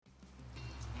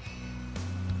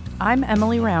I'm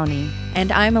Emily Rowney.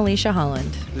 And I'm Alicia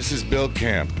Holland. This is Bill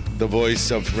Camp, the voice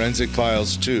of Forensic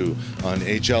Files 2 on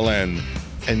HLN,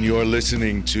 and you're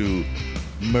listening to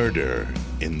Murder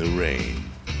in the Rain.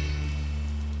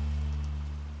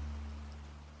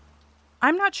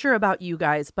 I'm not sure about you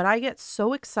guys, but I get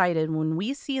so excited when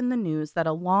we see in the news that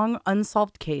a long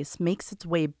unsolved case makes its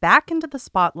way back into the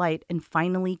spotlight and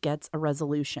finally gets a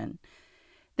resolution.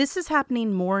 This is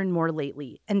happening more and more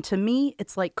lately, and to me,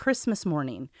 it's like Christmas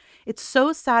morning. It's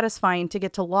so satisfying to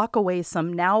get to lock away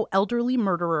some now elderly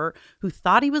murderer who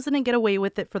thought he was going to get away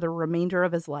with it for the remainder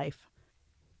of his life.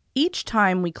 Each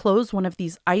time we close one of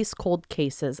these ice-cold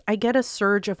cases, I get a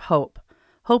surge of hope.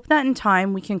 Hope that in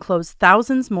time we can close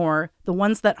thousands more, the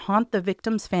ones that haunt the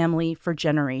victim's family for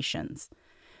generations.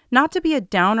 Not to be a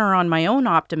downer on my own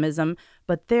optimism,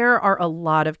 but there are a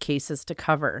lot of cases to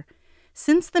cover.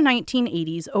 Since the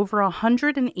 1980s, over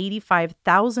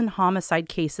 185,000 homicide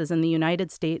cases in the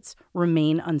United States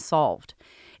remain unsolved.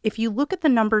 If you look at the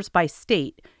numbers by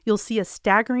state, you'll see a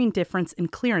staggering difference in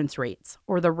clearance rates,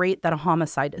 or the rate that a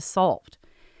homicide is solved.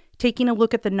 Taking a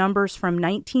look at the numbers from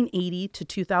 1980 to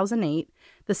 2008,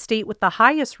 the state with the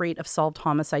highest rate of solved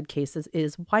homicide cases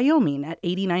is Wyoming at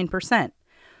 89%.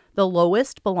 The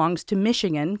lowest belongs to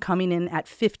Michigan, coming in at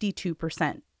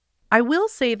 52%. I will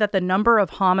say that the number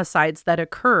of homicides that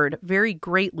occurred vary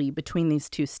greatly between these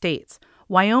two states.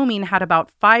 Wyoming had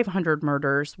about 500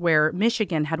 murders, where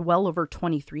Michigan had well over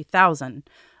 23,000.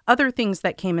 Other things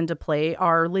that came into play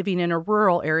are living in a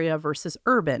rural area versus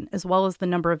urban, as well as the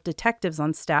number of detectives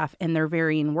on staff and their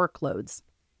varying workloads.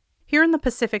 Here in the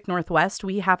Pacific Northwest,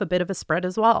 we have a bit of a spread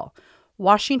as well.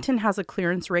 Washington has a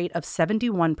clearance rate of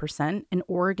 71%, and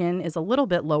Oregon is a little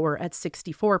bit lower at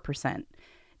 64%.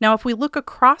 Now, if we look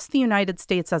across the United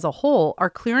States as a whole,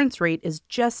 our clearance rate is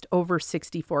just over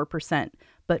 64%,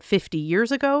 but 50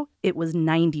 years ago, it was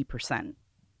 90%.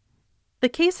 The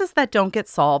cases that don't get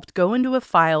solved go into a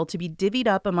file to be divvied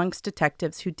up amongst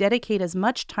detectives who dedicate as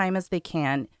much time as they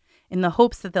can in the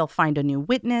hopes that they'll find a new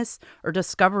witness or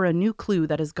discover a new clue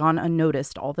that has gone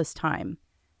unnoticed all this time.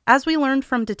 As we learned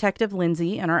from Detective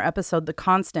Lindsay in our episode The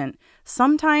Constant,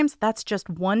 sometimes that's just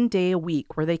one day a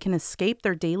week where they can escape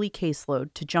their daily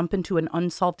caseload to jump into an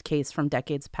unsolved case from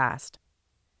decades past.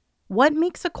 What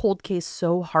makes a cold case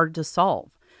so hard to solve?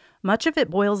 Much of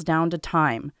it boils down to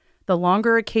time. The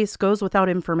longer a case goes without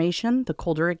information, the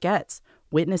colder it gets.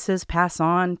 Witnesses pass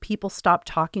on, people stop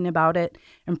talking about it,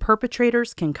 and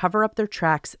perpetrators can cover up their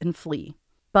tracks and flee.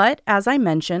 But, as I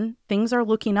mentioned, things are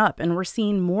looking up, and we're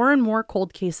seeing more and more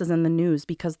cold cases in the news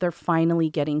because they're finally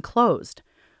getting closed.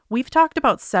 We've talked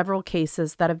about several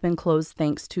cases that have been closed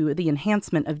thanks to the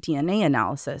enhancement of DNA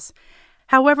analysis.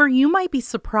 However, you might be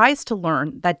surprised to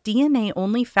learn that DNA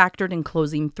only factored in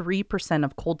closing 3%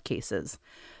 of cold cases.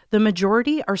 The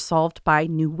majority are solved by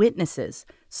new witnesses,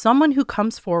 someone who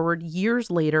comes forward years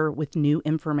later with new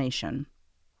information.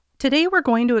 Today, we're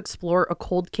going to explore a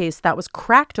cold case that was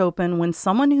cracked open when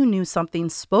someone who knew something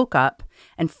spoke up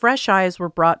and fresh eyes were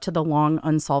brought to the long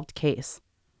unsolved case.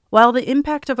 While the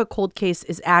impact of a cold case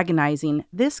is agonizing,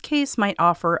 this case might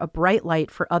offer a bright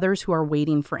light for others who are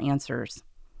waiting for answers.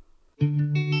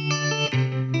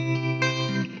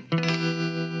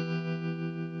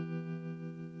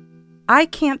 I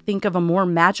can't think of a more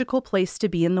magical place to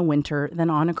be in the winter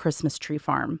than on a Christmas tree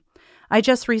farm. I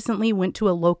just recently went to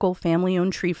a local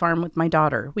family-owned tree farm with my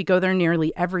daughter. We go there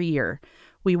nearly every year.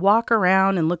 We walk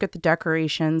around and look at the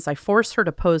decorations. I force her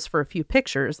to pose for a few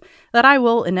pictures that I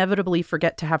will inevitably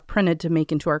forget to have printed to make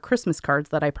into our Christmas cards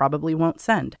that I probably won't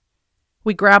send.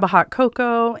 We grab a hot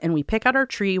cocoa and we pick out our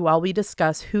tree while we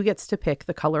discuss who gets to pick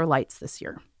the color lights this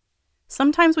year.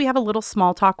 Sometimes we have a little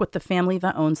small talk with the family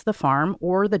that owns the farm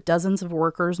or the dozens of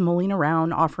workers mulling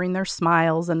around offering their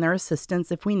smiles and their assistance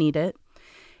if we need it.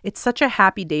 It's such a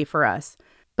happy day for us,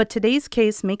 but today's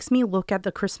case makes me look at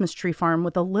the Christmas tree farm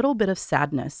with a little bit of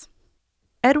sadness.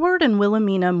 Edward and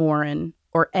Wilhelmina Morin,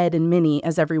 or Ed and Minnie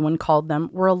as everyone called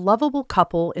them, were a lovable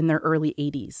couple in their early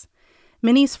 80s.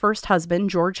 Minnie's first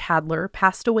husband, George Hadler,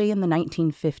 passed away in the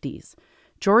 1950s.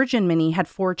 George and Minnie had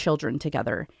 4 children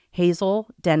together: Hazel,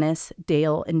 Dennis,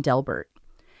 Dale, and Delbert.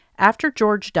 After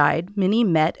George died, Minnie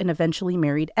met and eventually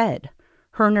married Ed.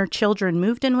 Her and her children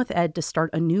moved in with Ed to start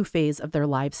a new phase of their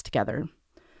lives together.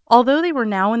 Although they were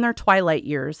now in their twilight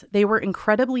years, they were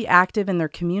incredibly active in their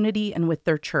community and with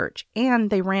their church, and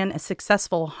they ran a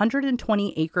successful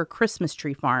 120-acre Christmas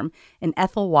tree farm in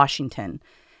Ethel, Washington.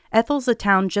 Ethel's a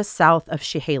town just south of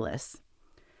Chehalis.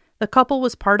 The couple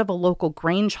was part of a local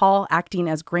Grange Hall, acting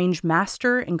as Grange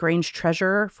Master and Grange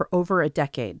Treasurer for over a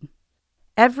decade.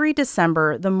 Every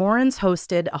December, the Morins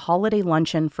hosted a holiday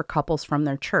luncheon for couples from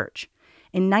their church.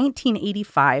 In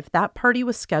 1985, that party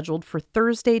was scheduled for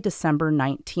Thursday, December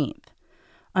 19th.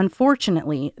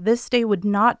 Unfortunately, this day would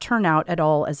not turn out at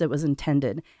all as it was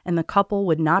intended, and the couple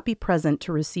would not be present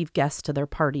to receive guests to their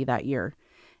party that year.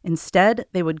 Instead,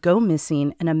 they would go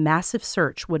missing, and a massive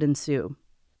search would ensue.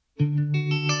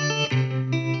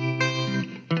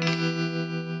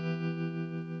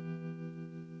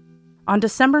 On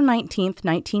December 19,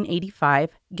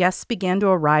 1985, guests began to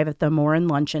arrive at the Morin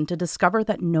luncheon to discover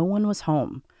that no one was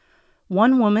home.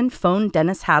 One woman phoned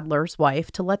Dennis Hadler's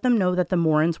wife to let them know that the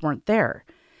Morins weren't there.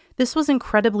 This was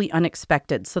incredibly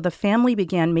unexpected, so the family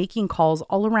began making calls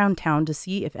all around town to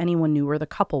see if anyone knew where the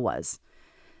couple was.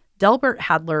 Delbert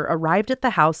Hadler arrived at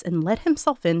the house and let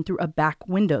himself in through a back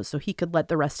window so he could let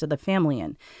the rest of the family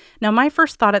in. Now, my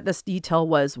first thought at this detail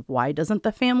was, why doesn't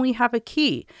the family have a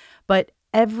key? But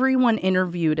everyone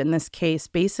interviewed in this case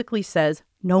basically says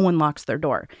no one locks their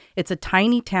door. It's a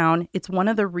tiny town. It's one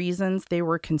of the reasons they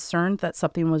were concerned that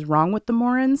something was wrong with the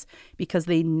Morins, because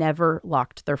they never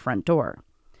locked their front door.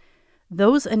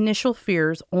 Those initial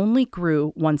fears only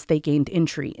grew once they gained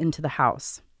entry into the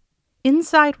house.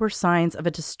 Inside were signs of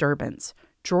a disturbance.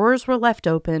 Drawers were left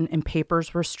open and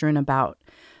papers were strewn about.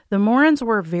 The Morins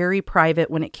were very private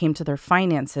when it came to their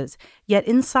finances, yet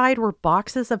inside were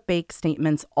boxes of bank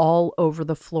statements all over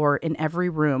the floor in every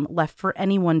room, left for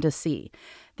anyone to see.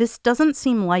 This doesn't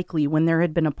seem likely when there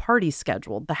had been a party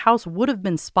scheduled. The house would have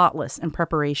been spotless in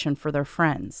preparation for their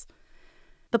friends.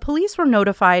 The police were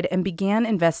notified and began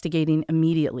investigating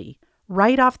immediately.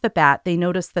 Right off the bat, they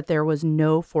noticed that there was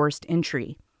no forced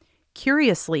entry.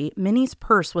 Curiously, Minnie's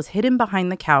purse was hidden behind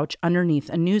the couch underneath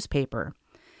a newspaper.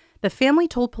 The family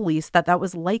told police that that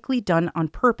was likely done on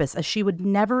purpose, as she would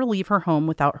never leave her home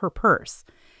without her purse.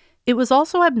 It was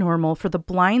also abnormal for the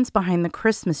blinds behind the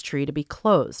Christmas tree to be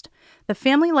closed. The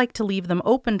family liked to leave them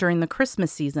open during the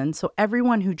Christmas season so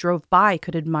everyone who drove by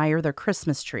could admire their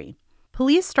Christmas tree.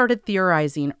 Police started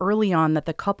theorizing early on that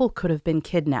the couple could have been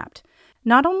kidnapped.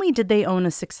 Not only did they own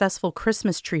a successful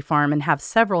Christmas tree farm and have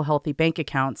several healthy bank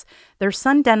accounts, their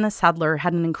son Dennis Hadler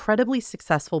had an incredibly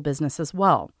successful business as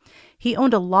well. He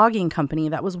owned a logging company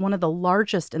that was one of the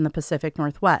largest in the Pacific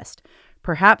Northwest.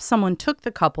 Perhaps someone took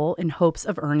the couple in hopes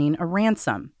of earning a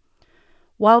ransom.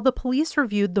 While the police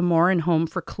reviewed the Morin home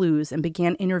for clues and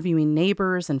began interviewing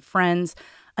neighbors and friends,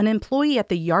 an employee at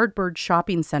the Yardbird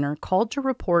Shopping Center called to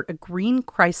report a green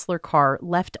Chrysler car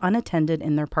left unattended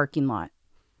in their parking lot.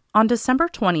 On December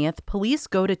 20th, police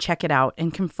go to check it out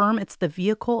and confirm it's the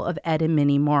vehicle of Ed and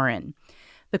Minnie Morin.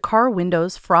 The car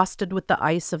windows, frosted with the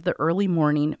ice of the early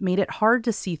morning, made it hard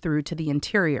to see through to the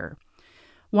interior.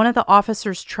 One of the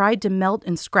officers tried to melt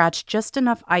and scratch just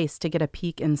enough ice to get a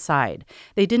peek inside.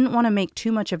 They didn't want to make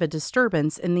too much of a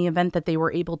disturbance in the event that they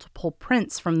were able to pull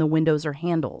prints from the windows or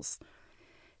handles.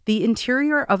 The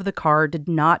interior of the car did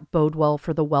not bode well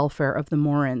for the welfare of the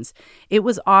Morins. It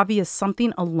was obvious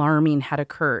something alarming had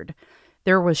occurred.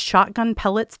 There was shotgun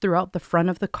pellets throughout the front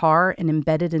of the car and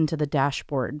embedded into the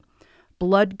dashboard.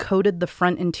 Blood coated the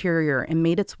front interior and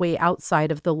made its way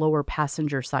outside of the lower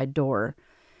passenger side door.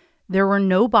 There were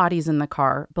no bodies in the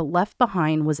car, but left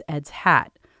behind was Ed's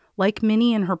hat. Like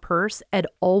Minnie and her purse, Ed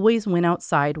always went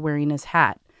outside wearing his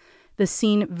hat. The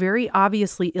scene very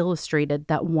obviously illustrated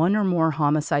that one or more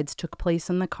homicides took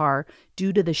place in the car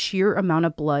due to the sheer amount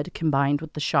of blood combined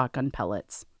with the shotgun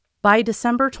pellets. By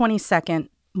December 22nd,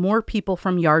 more people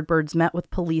from Yardbirds met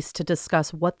with police to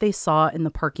discuss what they saw in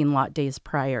the parking lot days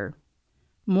prior.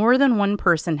 More than one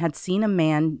person had seen a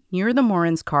man near the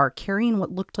Morins' car carrying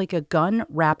what looked like a gun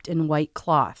wrapped in white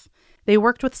cloth. They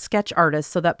worked with sketch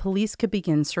artists so that police could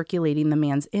begin circulating the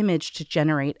man's image to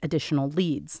generate additional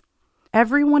leads.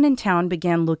 Everyone in town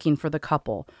began looking for the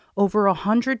couple. Over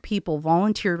 100 people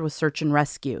volunteered with search and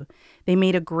rescue. They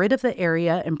made a grid of the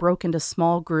area and broke into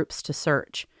small groups to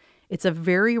search. It's a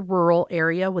very rural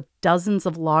area with dozens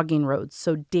of logging roads,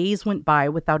 so days went by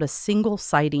without a single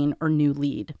sighting or new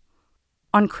lead.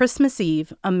 On Christmas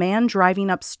Eve, a man driving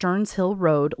up Stearns Hill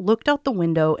Road looked out the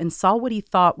window and saw what he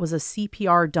thought was a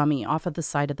CPR dummy off of the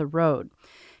side of the road.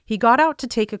 He got out to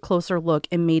take a closer look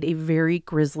and made a very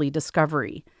grisly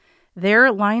discovery.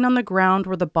 There, lying on the ground,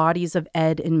 were the bodies of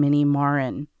Ed and Minnie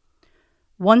Morin.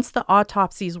 Once the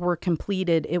autopsies were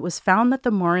completed, it was found that the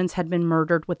Morins had been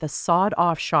murdered with a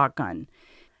sawed-off shotgun.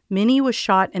 Minnie was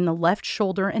shot in the left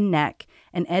shoulder and neck,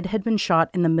 and Ed had been shot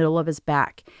in the middle of his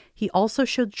back. He also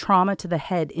showed trauma to the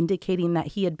head, indicating that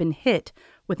he had been hit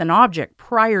with an object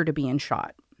prior to being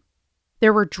shot.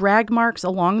 There were drag marks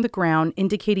along the ground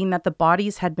indicating that the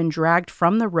bodies had been dragged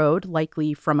from the road,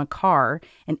 likely from a car,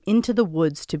 and into the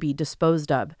woods to be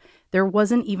disposed of. There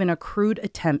wasn't even a crude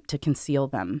attempt to conceal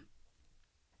them.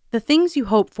 The things you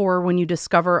hope for when you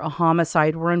discover a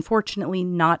homicide were unfortunately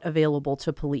not available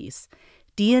to police.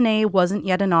 DNA wasn't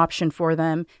yet an option for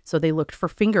them, so they looked for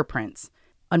fingerprints.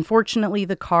 Unfortunately,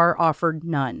 the car offered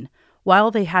none.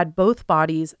 While they had both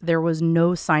bodies, there was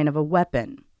no sign of a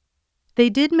weapon. They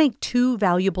did make two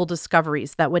valuable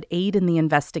discoveries that would aid in the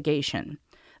investigation.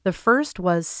 The first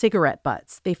was cigarette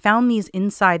butts. They found these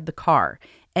inside the car.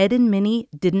 Ed and Minnie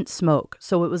didn't smoke,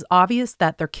 so it was obvious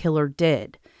that their killer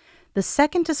did. The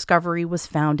second discovery was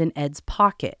found in Ed's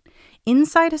pocket.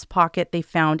 Inside his pocket, they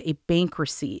found a bank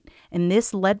receipt, and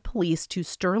this led police to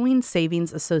Sterling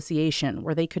Savings Association,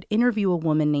 where they could interview a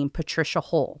woman named Patricia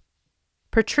Hull.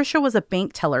 Patricia was a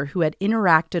bank teller who had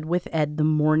interacted with Ed the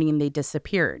morning they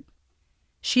disappeared.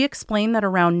 She explained that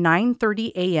around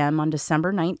 9:30 a.m. on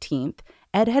December 19th,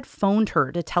 Ed had phoned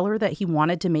her to tell her that he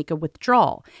wanted to make a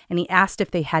withdrawal, and he asked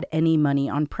if they had any money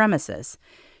on premises.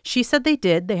 She said they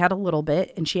did, they had a little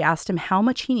bit, and she asked him how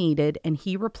much he needed, and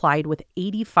he replied with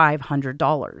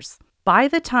 $8,500. By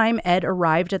the time Ed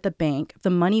arrived at the bank,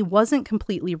 the money wasn't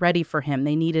completely ready for him.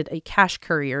 They needed a cash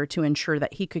courier to ensure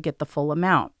that he could get the full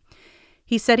amount.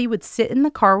 He said he would sit in the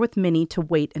car with Minnie to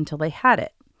wait until they had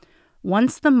it.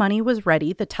 Once the money was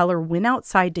ready, the teller went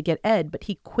outside to get Ed, but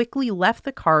he quickly left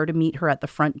the car to meet her at the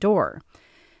front door.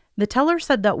 The teller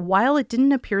said that while it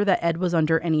didn't appear that Ed was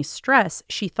under any stress,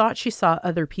 she thought she saw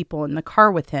other people in the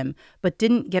car with him, but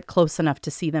didn't get close enough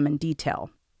to see them in detail.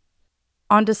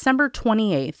 On December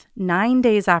 28th, 9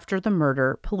 days after the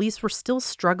murder, police were still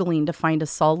struggling to find a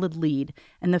solid lead,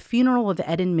 and the funeral of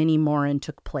Ed and Minnie Morin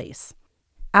took place.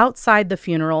 Outside the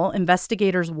funeral,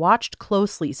 investigators watched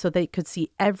closely so they could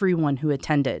see everyone who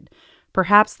attended.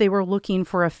 Perhaps they were looking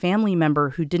for a family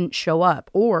member who didn't show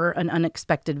up or an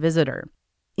unexpected visitor.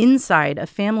 Inside, a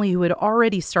family who had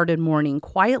already started mourning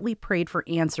quietly prayed for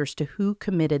answers to who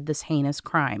committed this heinous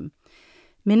crime.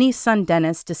 Minnie's son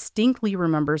Dennis distinctly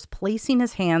remembers placing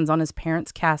his hands on his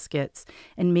parents' caskets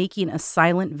and making a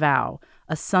silent vow,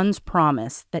 a son's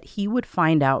promise, that he would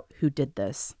find out who did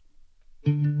this.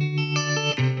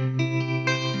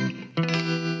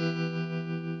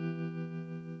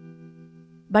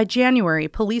 By January,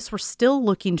 police were still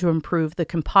looking to improve the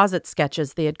composite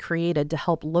sketches they had created to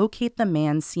help locate the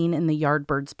man seen in the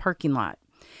Yardbirds parking lot.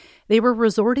 They were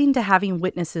resorting to having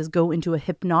witnesses go into a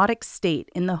hypnotic state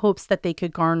in the hopes that they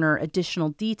could garner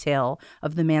additional detail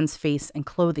of the man's face and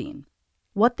clothing.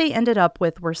 What they ended up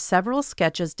with were several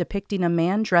sketches depicting a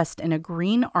man dressed in a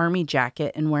green army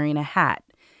jacket and wearing a hat.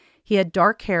 He had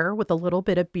dark hair with a little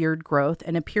bit of beard growth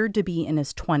and appeared to be in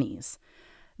his 20s.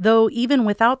 Though even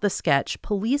without the sketch,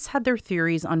 police had their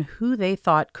theories on who they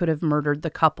thought could have murdered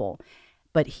the couple,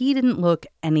 but he didn't look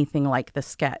anything like the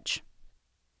sketch.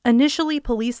 Initially,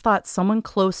 police thought someone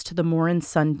close to the Morin's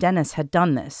son Dennis had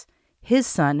done this. His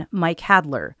son, Mike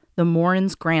Hadler, the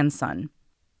Morin's grandson.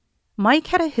 Mike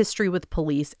had a history with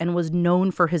police and was known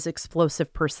for his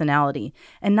explosive personality,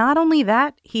 and not only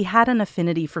that, he had an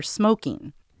affinity for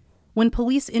smoking. When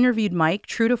police interviewed Mike,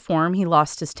 true to form, he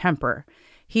lost his temper.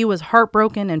 He was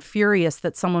heartbroken and furious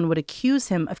that someone would accuse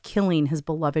him of killing his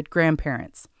beloved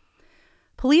grandparents.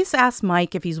 Police asked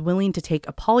Mike if he's willing to take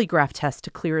a polygraph test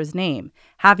to clear his name.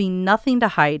 Having nothing to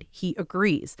hide, he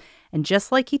agrees. And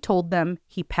just like he told them,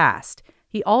 he passed.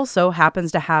 He also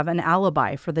happens to have an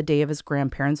alibi for the day of his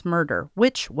grandparents' murder,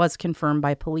 which was confirmed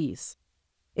by police.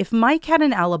 If Mike had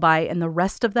an alibi and the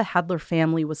rest of the Hadler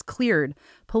family was cleared,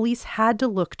 police had to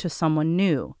look to someone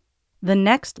new. The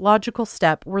next logical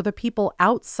step were the people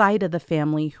outside of the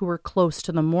family who were close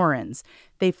to the Morins.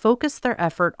 They focused their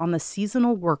effort on the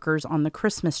seasonal workers on the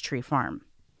Christmas tree farm.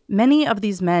 Many of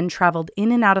these men traveled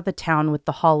in and out of the town with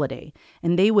the holiday,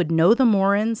 and they would know the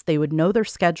Morins, they would know their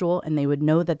schedule, and they would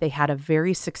know that they had a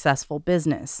very successful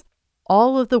business.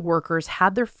 All of the workers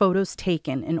had their photos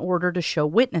taken in order to show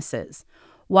witnesses.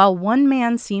 While one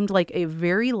man seemed like a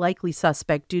very likely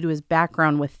suspect due to his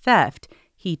background with theft,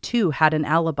 he too had an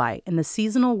alibi, and the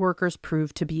seasonal workers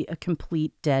proved to be a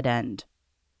complete dead end.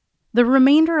 The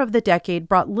remainder of the decade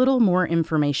brought little more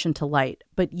information to light,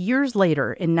 but years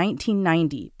later, in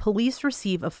 1990, police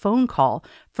receive a phone call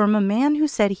from a man who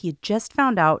said he had just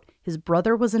found out his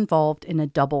brother was involved in a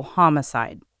double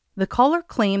homicide. The caller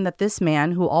claimed that this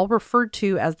man, who all referred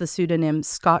to as the pseudonym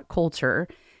Scott Coulter,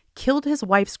 killed his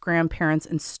wife's grandparents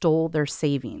and stole their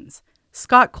savings.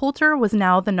 Scott Coulter was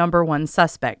now the number one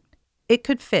suspect. It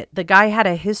could fit. The guy had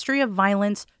a history of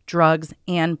violence, drugs,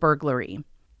 and burglary.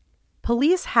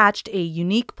 Police hatched a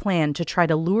unique plan to try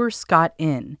to lure Scott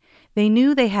in. They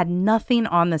knew they had nothing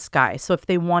on this guy, so if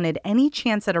they wanted any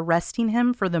chance at arresting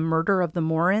him for the murder of the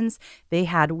Morins, they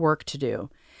had work to do.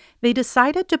 They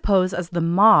decided to pose as the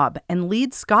mob and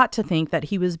lead Scott to think that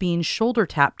he was being shoulder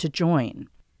tapped to join.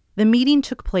 The meeting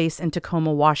took place in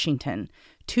Tacoma, Washington.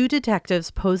 2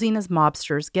 detectives posing as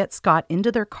mobsters get Scott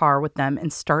into their car with them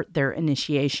and start their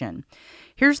initiation.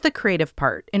 Here's the creative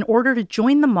part. In order to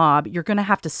join the mob, you're going to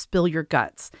have to spill your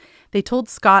guts. They told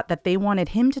Scott that they wanted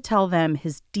him to tell them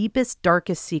his deepest,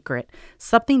 darkest secret,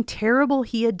 something terrible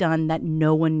he had done that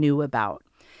no one knew about.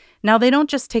 Now, they don't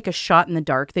just take a shot in the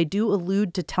dark. They do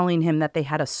allude to telling him that they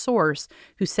had a source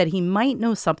who said he might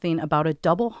know something about a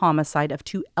double homicide of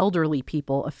 2 elderly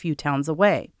people a few towns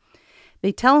away.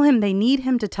 They tell him they need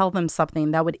him to tell them something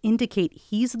that would indicate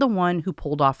he's the one who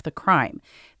pulled off the crime.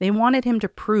 They wanted him to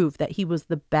prove that he was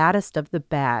the baddest of the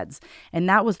bads, and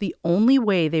that was the only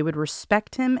way they would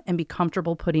respect him and be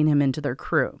comfortable putting him into their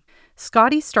crew.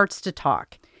 Scotty starts to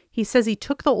talk. He says he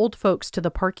took the old folks to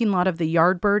the parking lot of the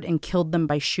Yardbird and killed them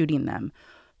by shooting them.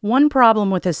 One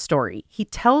problem with his story, he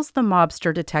tells the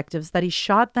mobster detectives that he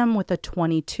shot them with a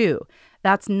 .22.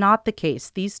 That's not the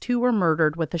case. These 2 were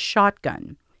murdered with a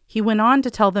shotgun. He went on to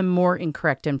tell them more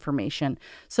incorrect information,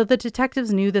 so the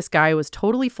detectives knew this guy was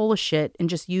totally full of shit and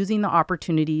just using the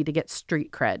opportunity to get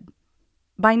street cred.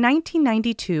 By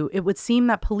 1992, it would seem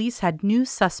that police had new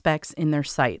suspects in their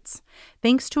sights.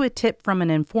 Thanks to a tip from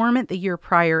an informant the year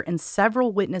prior and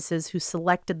several witnesses who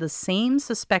selected the same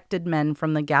suspected men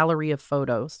from the gallery of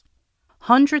photos.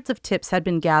 Hundreds of tips had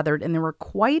been gathered, and there were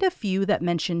quite a few that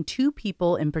mentioned 2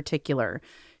 people in particular,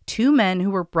 2 men who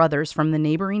were brothers from the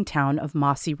neighboring town of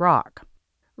Mossy Rock.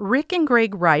 Rick and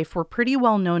Greg Rife were pretty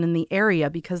well known in the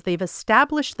area because they've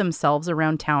established themselves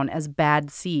around town as bad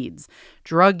seeds,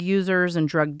 drug users and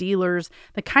drug dealers,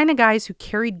 the kind of guys who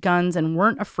carried guns and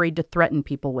weren't afraid to threaten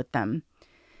people with them.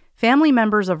 Family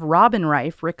members of Robin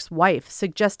Rife, Rick's wife,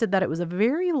 suggested that it was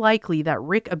very likely that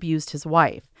Rick abused his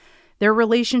wife. Their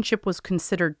relationship was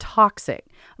considered toxic.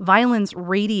 Violence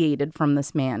radiated from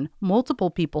this man. Multiple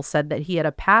people said that he had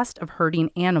a past of hurting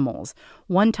animals,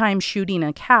 one time shooting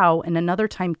a cow and another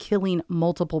time killing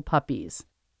multiple puppies.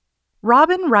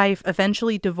 Robin Rife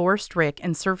eventually divorced Rick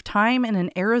and served time in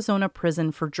an Arizona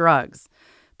prison for drugs.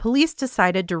 Police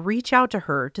decided to reach out to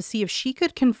her to see if she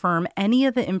could confirm any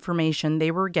of the information they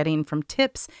were getting from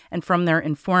tips and from their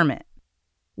informant.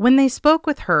 When they spoke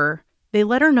with her, they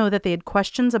let her know that they had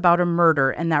questions about a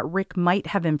murder and that Rick might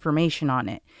have information on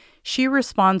it. She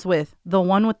responds with, "The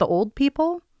one with the old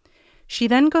people?" She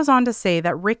then goes on to say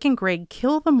that Rick and Greg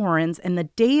kill the Morans, and the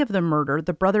day of the murder,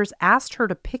 the brothers asked her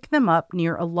to pick them up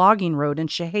near a logging road in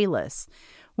Chehalis.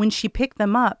 When she picked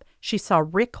them up, she saw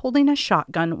Rick holding a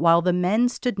shotgun while the men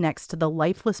stood next to the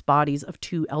lifeless bodies of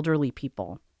 2 elderly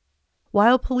people.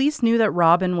 While police knew that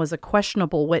Robin was a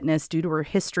questionable witness due to her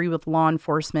history with law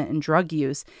enforcement and drug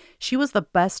use, she was the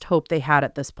best hope they had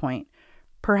at this point.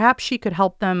 Perhaps she could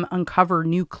help them uncover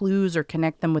new clues or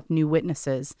connect them with new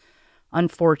witnesses.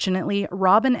 Unfortunately,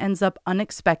 Robin ends up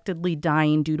unexpectedly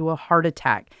dying due to a heart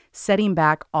attack, setting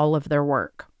back all of their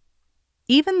work.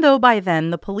 Even though by then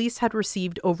the police had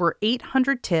received over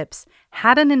 800 tips,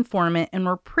 had an informant, and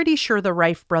were pretty sure the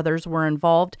Rife brothers were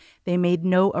involved, they made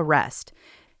no arrest.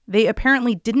 They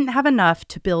apparently didn't have enough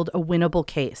to build a winnable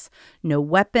case. No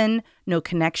weapon, no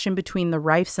connection between the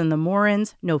Rifes and the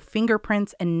Morans, no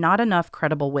fingerprints, and not enough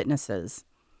credible witnesses.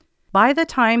 By the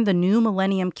time the new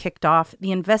millennium kicked off,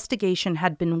 the investigation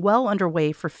had been well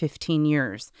underway for 15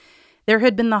 years. There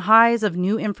had been the highs of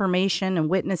new information and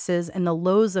witnesses and the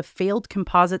lows of failed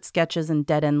composite sketches and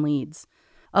dead-end leads.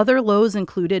 Other lows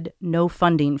included no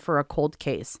funding for a cold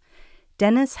case.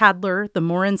 Dennis Hadler, the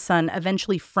Moran's son,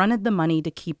 eventually fronted the money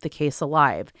to keep the case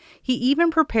alive. He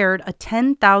even prepared a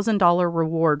 $10,000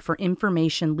 reward for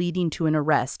information leading to an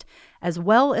arrest, as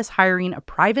well as hiring a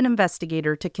private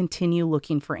investigator to continue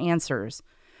looking for answers.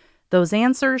 Those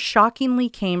answers shockingly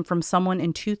came from someone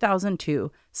in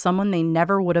 2002, someone they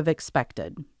never would have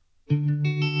expected.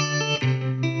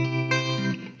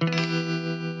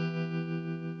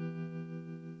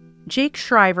 Jake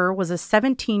Shriver was a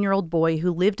 17-year-old boy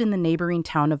who lived in the neighboring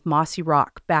town of Mossy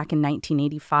Rock back in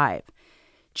 1985.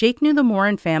 Jake knew the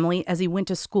Moran family as he went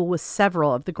to school with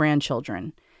several of the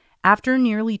grandchildren. After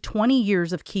nearly 20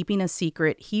 years of keeping a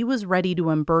secret, he was ready to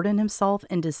unburden himself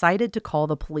and decided to call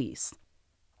the police.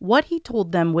 What he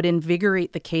told them would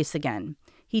invigorate the case again.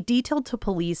 He detailed to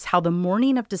police how the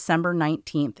morning of December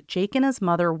 19th, Jake and his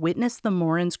mother witnessed the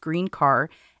Morans' green car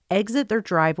exit their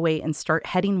driveway and start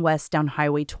heading west down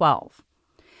Highway 12.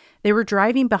 They were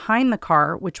driving behind the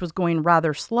car, which was going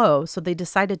rather slow, so they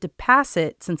decided to pass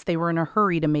it since they were in a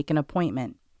hurry to make an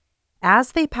appointment.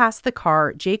 As they passed the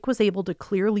car, Jake was able to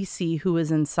clearly see who was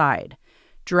inside.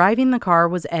 Driving the car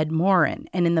was Ed Morin,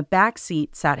 and in the back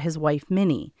seat sat his wife,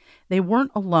 Minnie. They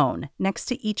weren't alone. Next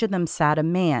to each of them sat a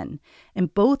man,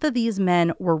 and both of these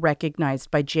men were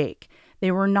recognized by Jake.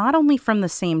 They were not only from the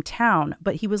same town,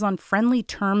 but he was on friendly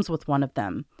terms with one of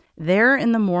them. There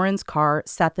in the Morin's car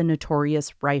sat the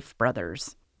notorious Rife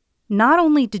brothers. Not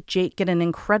only did Jake get an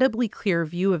incredibly clear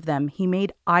view of them, he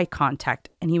made eye contact,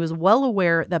 and he was well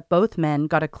aware that both men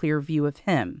got a clear view of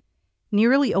him.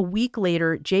 Nearly a week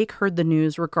later, Jake heard the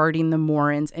news regarding the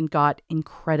Morins and got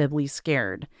incredibly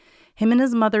scared. Him and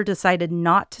his mother decided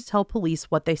not to tell police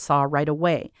what they saw right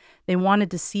away. They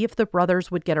wanted to see if the brothers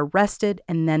would get arrested,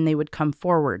 and then they would come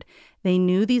forward. They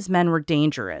knew these men were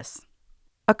dangerous.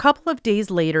 A couple of days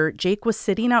later, Jake was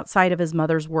sitting outside of his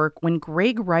mother's work when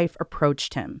Greg Rife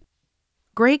approached him.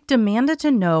 Greg demanded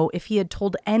to know if he had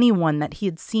told anyone that he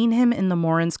had seen him in the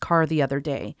Morin's car the other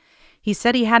day. He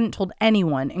said he hadn't told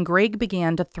anyone, and Greg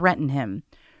began to threaten him.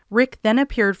 Rick then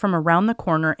appeared from around the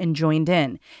corner and joined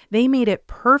in. They made it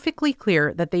perfectly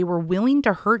clear that they were willing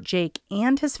to hurt Jake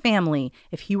and his family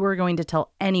if he were going to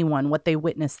tell anyone what they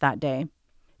witnessed that day.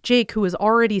 Jake, who was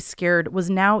already scared, was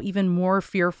now even more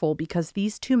fearful because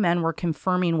these two men were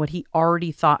confirming what he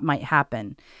already thought might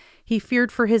happen. He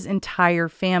feared for his entire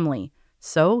family.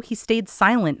 So he stayed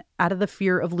silent out of the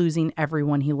fear of losing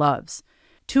everyone he loves.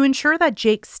 To ensure that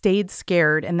Jake stayed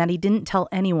scared and that he didn't tell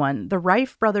anyone, the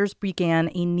Rife brothers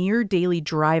began a near-daily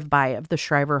drive-by of the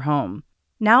Shriver home.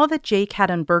 Now that Jake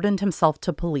had unburdened himself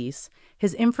to police,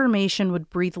 his information would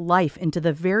breathe life into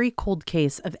the very cold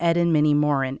case of Ed and Minnie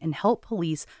Morin and help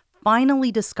police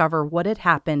finally discover what had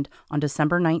happened on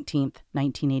December 19th,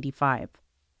 1985.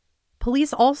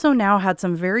 Police also now had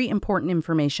some very important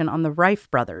information on the Rife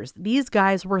brothers. These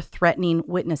guys were threatening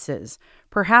witnesses.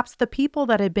 Perhaps the people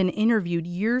that had been interviewed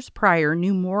years prior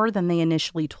knew more than they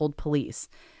initially told police.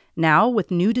 Now,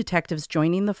 with new detectives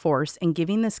joining the force and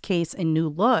giving this case a new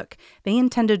look, they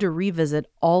intended to revisit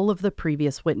all of the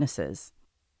previous witnesses.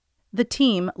 The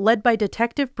team, led by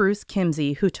Detective Bruce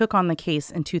Kimsey, who took on the case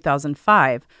in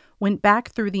 2005, went back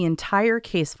through the entire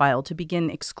case file to begin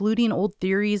excluding old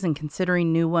theories and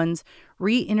considering new ones,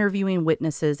 re-interviewing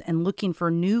witnesses, and looking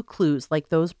for new clues like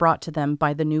those brought to them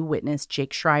by the new witness,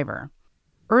 Jake Shriver.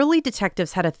 Early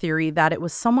detectives had a theory that it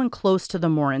was someone close to the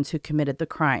Morins who committed the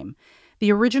crime.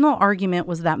 The original argument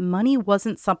was that money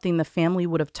wasn't something the family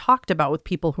would have talked about with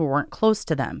people who weren't close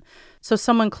to them, so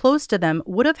someone close to them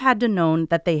would have had to know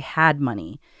that they had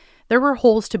money. There were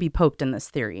holes to be poked in this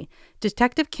theory.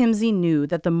 Detective Kimsey knew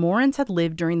that the Morins had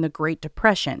lived during the Great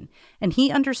Depression, and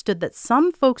he understood that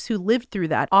some folks who lived through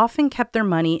that often kept their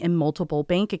money in multiple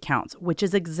bank accounts, which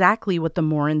is exactly what the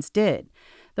Morins did.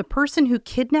 The person who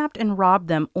kidnapped and robbed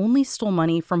them only stole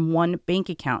money from one bank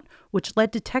account, which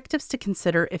led detectives to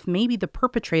consider if maybe the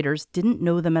perpetrators didn't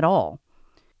know them at all.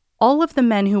 All of the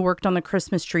men who worked on the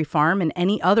Christmas tree farm and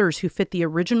any others who fit the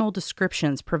original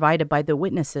descriptions provided by the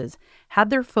witnesses had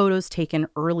their photos taken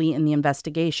early in the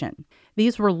investigation.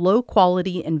 These were low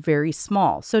quality and very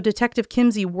small, so Detective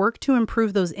Kimsey worked to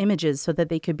improve those images so that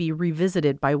they could be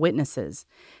revisited by witnesses.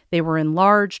 They were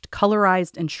enlarged,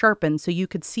 colorized, and sharpened so you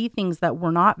could see things that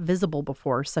were not visible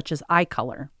before, such as eye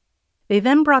color. They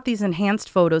then brought these enhanced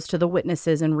photos to the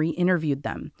witnesses and re-interviewed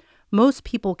them. Most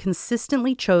people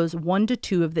consistently chose 1 to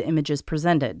 2 of the images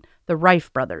presented, the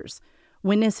Rife brothers.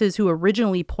 Witnesses who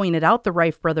originally pointed out the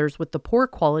Rife brothers with the poor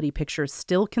quality pictures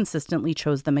still consistently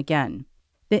chose them again.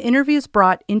 The interviews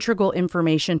brought integral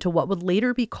information to what would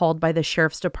later be called by the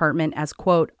sheriff's department as,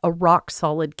 quote, a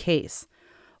rock-solid case.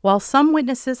 While some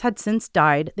witnesses had since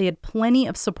died, they had plenty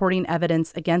of supporting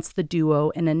evidence against the duo,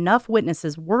 and enough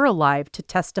witnesses were alive to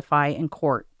testify in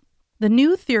court. The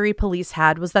new theory police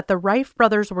had was that the Rife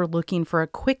brothers were looking for a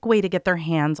quick way to get their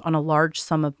hands on a large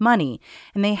sum of money,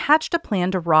 and they hatched a plan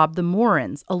to rob the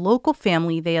Morins, a local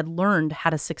family they had learned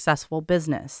had a successful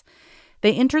business.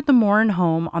 They entered the Morin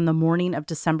home on the morning of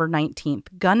December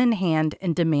 19th, gun in hand,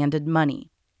 and demanded money.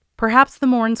 Perhaps the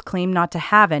Morins claimed not to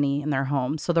have any in their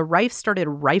home, so the Rifes started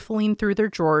rifling through their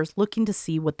drawers looking to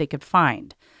see what they could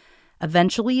find.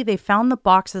 Eventually, they found the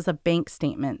boxes of bank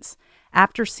statements.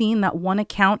 After seeing that one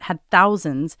account had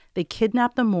thousands, they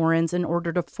kidnapped the Morins in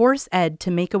order to force Ed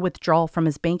to make a withdrawal from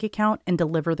his bank account and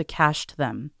deliver the cash to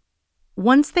them.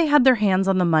 Once they had their hands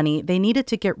on the money, they needed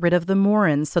to get rid of the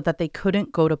Morins so that they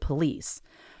couldn't go to police.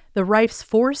 The Rifes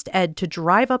forced Ed to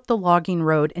drive up the logging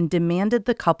road and demanded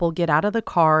the couple get out of the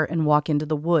car and walk into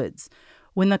the woods.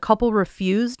 When the couple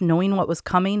refused, knowing what was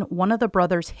coming, one of the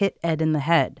brothers hit Ed in the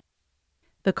head.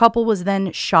 The couple was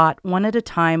then shot one at a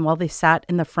time while they sat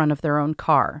in the front of their own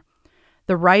car.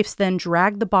 The Rifes then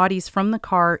dragged the bodies from the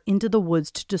car into the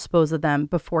woods to dispose of them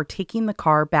before taking the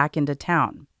car back into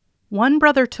town. One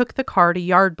brother took the car to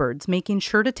Yardbirds, making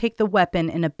sure to take the weapon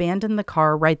and abandon the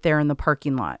car right there in the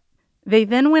parking lot. They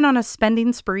then went on a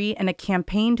spending spree and a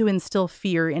campaign to instill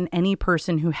fear in any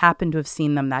person who happened to have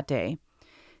seen them that day.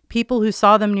 People who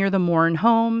saw them near the Morin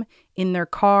home, in their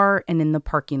car, and in the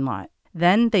parking lot.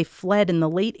 Then they fled in the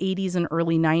late 80s and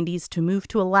early 90s to move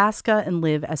to Alaska and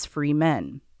live as free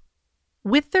men.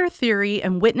 With their theory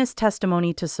and witness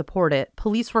testimony to support it,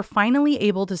 police were finally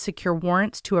able to secure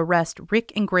warrants to arrest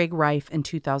Rick and Greg Rife in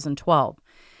 2012.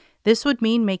 This would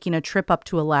mean making a trip up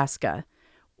to Alaska.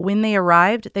 When they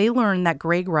arrived, they learned that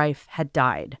Greg Rife had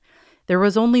died. There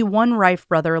was only one Rife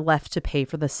brother left to pay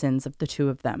for the sins of the two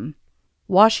of them.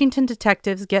 Washington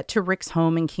detectives get to Rick's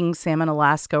home in King Salmon,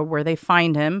 Alaska, where they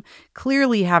find him,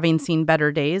 clearly having seen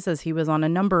better days as he was on a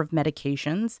number of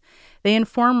medications. They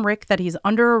inform Rick that he's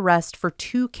under arrest for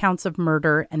 2 counts of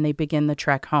murder, and they begin the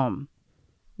trek home.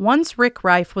 Once Rick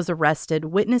Rife was arrested,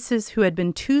 witnesses who had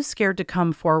been too scared to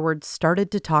come forward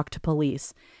started to talk to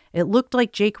police. It looked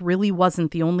like Jake really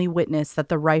wasn't the only witness that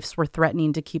the Rifes were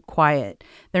threatening to keep quiet.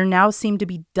 There now seemed to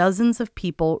be dozens of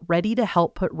people ready to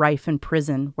help put Rife in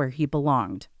prison where he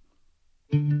belonged.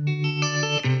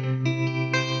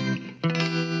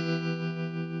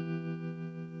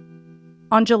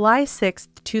 On July 6,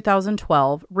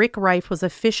 2012, Rick Rife was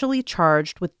officially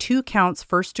charged with 2 counts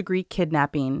first-degree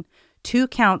kidnapping, 2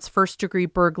 counts first-degree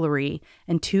burglary,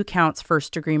 and 2 counts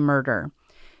first-degree murder.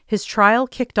 His trial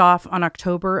kicked off on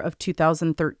October of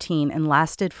 2013 and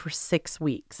lasted for 6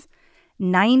 weeks.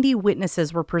 90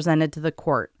 witnesses were presented to the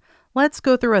court. Let's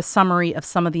go through a summary of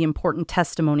some of the important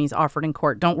testimonies offered in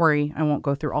court. Don't worry, I won't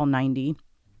go through all 90.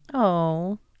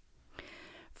 Oh.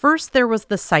 First, there was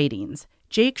the sightings.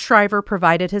 Jake Shriver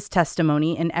provided his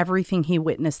testimony and everything he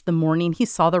witnessed the morning he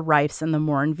saw the Rifes in the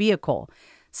Morin vehicle.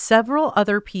 Several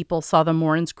other people saw the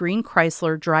Morin's green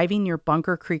Chrysler driving near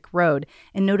Bunker Creek Road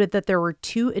and noted that there were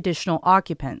 2 additional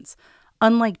occupants.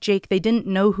 Unlike Jake, they didn't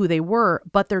know who they were,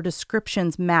 but their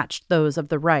descriptions matched those of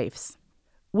the Rifes.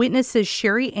 Witnesses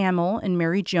Sherry Amel and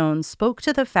Mary Jones spoke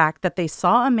to the fact that they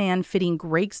saw a man fitting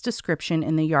Greg's description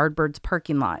in the Yardbirds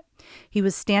parking lot. He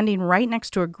was standing right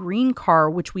next to a green car,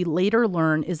 which we later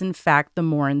learn is in fact the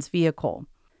Morin's vehicle.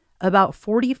 About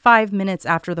 45 minutes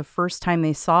after the first time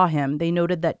they saw him, they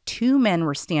noted that 2 men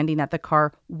were standing at the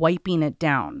car, wiping it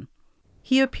down.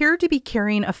 He appeared to be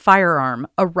carrying a firearm,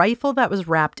 a rifle that was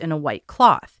wrapped in a white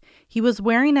cloth. He was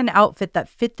wearing an outfit that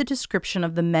fit the description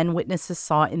of the men witnesses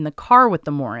saw in the car with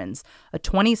the Morins, a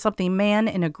 20-something man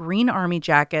in a green army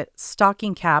jacket,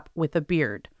 stocking cap with a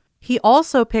beard. He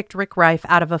also picked Rick Rife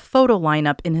out of a photo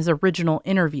lineup in his original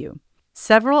interview.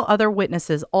 Several other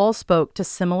witnesses all spoke to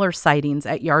similar sightings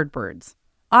at Yardbirds.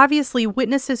 Obviously,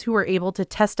 witnesses who were able to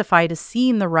testify to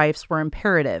seeing the Rifes were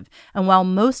imperative, and while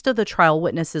most of the trial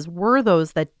witnesses were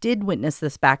those that did witness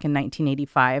this back in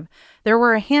 1985, there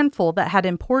were a handful that had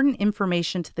important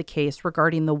information to the case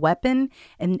regarding the weapon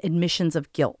and admissions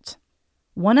of guilt.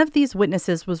 One of these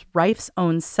witnesses was Rife's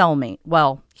own cellmate.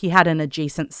 Well, he had an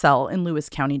adjacent cell in Lewis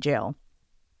County Jail.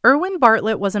 Irwin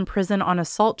Bartlett was in prison on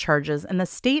assault charges, and the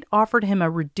state offered him a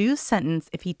reduced sentence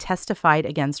if he testified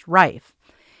against Rife.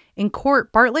 In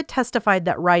court, Bartlett testified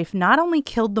that Rife not only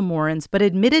killed the Morins, but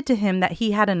admitted to him that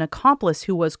he had an accomplice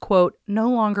who was, quote, no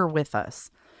longer with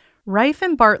us. Rife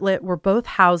and Bartlett were both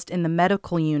housed in the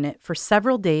medical unit for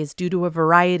several days due to a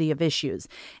variety of issues,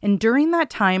 and during that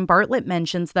time, Bartlett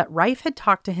mentions that Rife had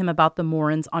talked to him about the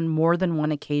Morins on more than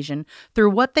one occasion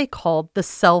through what they called the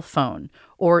cell phone,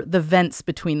 or the vents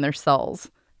between their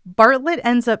cells. Bartlett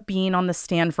ends up being on the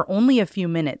stand for only a few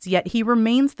minutes, yet he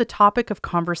remains the topic of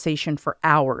conversation for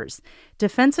hours.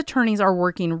 Defense attorneys are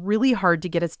working really hard to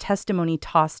get his testimony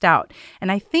tossed out,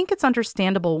 and I think it's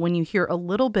understandable when you hear a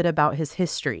little bit about his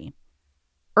history.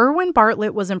 Irwin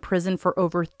Bartlett was in prison for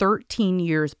over 13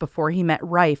 years before he met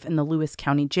Rife in the Lewis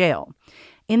County Jail.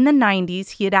 In the 90s,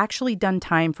 he had actually done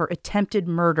time for attempted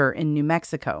murder in New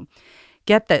Mexico.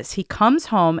 Get this, he comes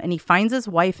home and he finds his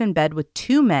wife in bed with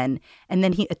 2 men, and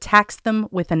then he attacks them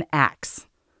with an axe.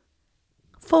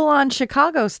 Full-on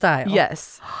Chicago style.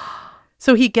 Yes.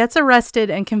 So he gets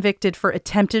arrested and convicted for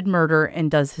attempted murder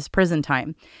and does his prison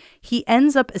time. He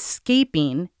ends up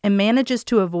escaping and manages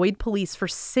to avoid police for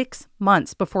 6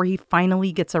 months before he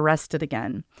finally gets arrested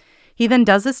again. He then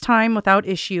does his time without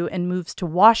issue and moves to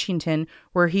Washington,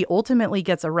 where he ultimately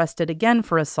gets arrested again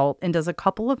for assault and does a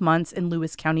couple of months in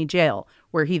Lewis County Jail,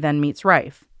 where he then meets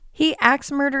Rife. He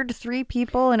axe murdered 3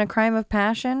 people in a crime of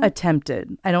passion?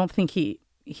 Attempted. I don't think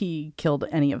he killed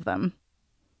any of them.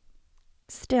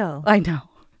 Still. I know.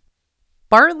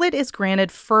 Bartlett is granted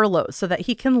furlough so that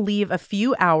he can leave a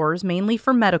few hours, mainly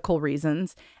for medical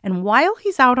reasons. And while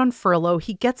he's out on furlough,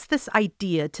 he gets this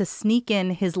idea to sneak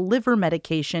in his liver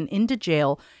medication into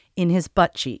jail in his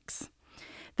butt cheeks.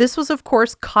 This was, of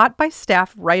course, caught by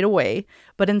staff right away,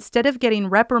 but instead of getting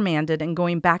reprimanded and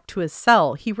going back to his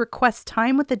cell, he requests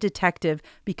time with the detective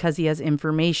because he has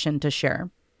information to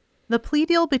share. The plea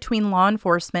deal between law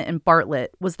enforcement and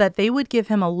Bartlett was that they would give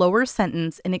him a lower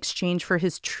sentence in exchange for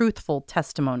his truthful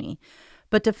testimony.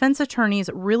 But defense attorneys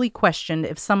really questioned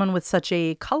if someone with such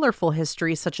a colorful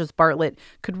history such as Bartlett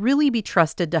could really be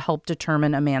trusted to help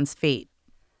determine a man's fate.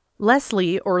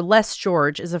 Leslie, or Les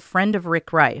George, is a friend of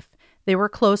Rick Rife. They were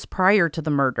close prior to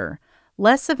the murder.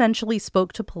 Les eventually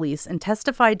spoke to police and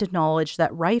testified to knowledge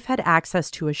that Rife had access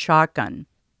to a shotgun.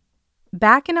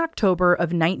 Back in October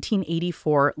of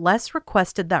 1984, Les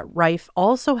requested that Rife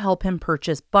also help him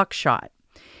purchase buckshot.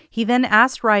 He then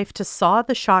asked Rife to saw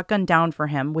the shotgun down for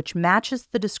him, which matches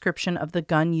the description of the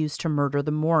gun used to murder the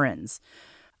Morans.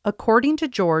 According to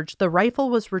George, the rifle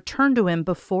was returned to him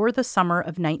before the summer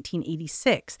of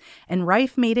 1986, and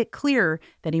Rife made it clear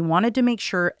that he wanted to make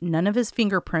sure none of his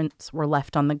fingerprints were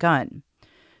left on the gun.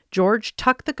 George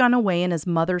tucked the gun away in his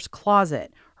mother's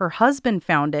closet. Her husband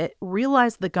found it,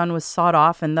 realized the gun was sawed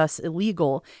off and thus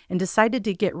illegal, and decided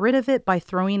to get rid of it by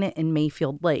throwing it in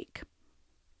Mayfield Lake.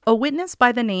 A witness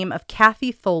by the name of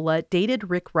Kathy Thola dated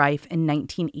Rick Rife in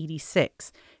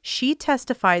 1986. She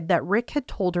testified that Rick had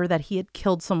told her that he had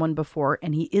killed someone before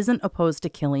and he isn't opposed to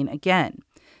killing again.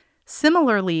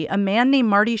 Similarly, a man named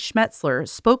Marty Schmetzler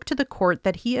spoke to the court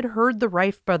that he had heard the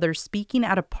Rife brothers speaking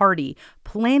at a party,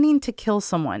 planning to kill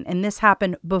someone, and this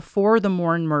happened before the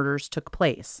Morin murders took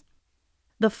place.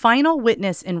 The final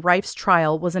witness in Rife's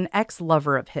trial was an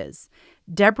ex-lover of his.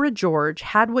 Deborah George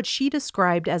had what she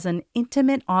described as an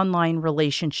intimate online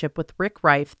relationship with Rick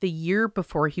Rife the year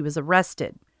before he was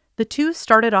arrested. The two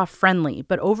started off friendly,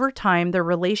 but over time their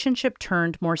relationship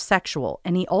turned more sexual,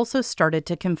 and he also started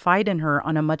to confide in her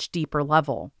on a much deeper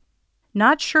level.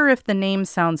 Not sure if the name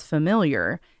sounds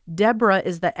familiar, Deborah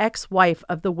is the ex-wife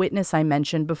of the witness I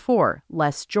mentioned before,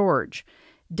 Les George.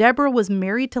 Deborah was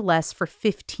married to Les for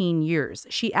 15 years.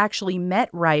 She actually met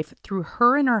Rife through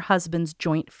her and her husband's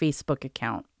joint Facebook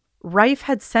account. Rife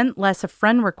had sent Les a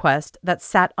friend request that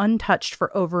sat untouched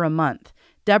for over a month.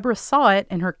 Deborah saw it,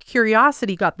 and her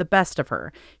curiosity got the best of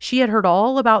her. She had heard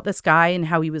all about this guy and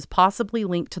how he was possibly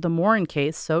linked to the Morin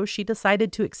case, so she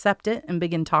decided to accept it and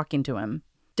begin talking to him.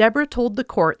 Deborah told the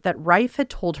court that Rife had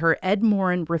told her Ed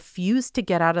Morin refused to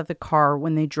get out of the car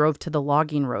when they drove to the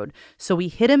logging road, so he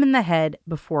hit him in the head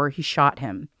before he shot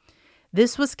him.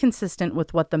 This was consistent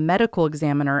with what the medical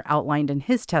examiner outlined in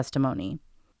his testimony.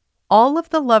 All of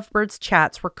the Lovebirds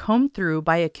chats were combed through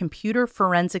by a computer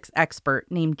forensics expert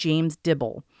named James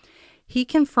Dibble. He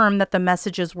confirmed that the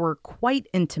messages were quite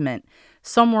intimate.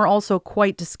 Some were also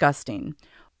quite disgusting.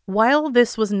 While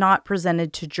this was not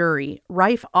presented to jury,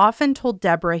 Rife often told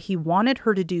Deborah he wanted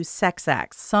her to do sex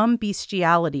acts, some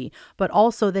bestiality, but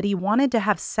also that he wanted to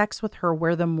have sex with her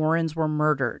where the Morins were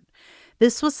murdered.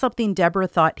 This was something Deborah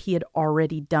thought he had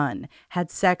already done,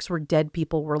 had sex where dead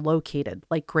people were located,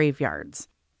 like graveyards.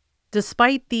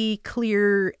 Despite the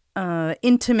clear,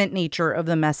 intimate nature of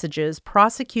the messages,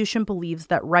 prosecution believes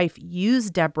that Rife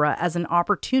used Deborah as an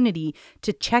opportunity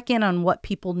to check in on what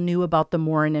people knew about the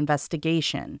Morin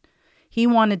investigation. He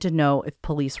wanted to know if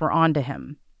police were onto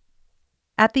him.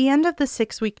 At the end of the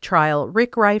 6-week trial,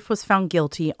 Rick Rife was found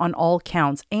guilty on all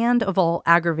counts and of all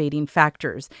aggravating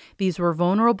factors. These were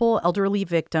vulnerable elderly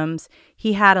victims,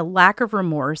 he had a lack of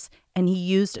remorse, and he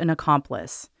used an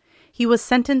accomplice. He was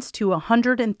sentenced to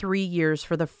 103 years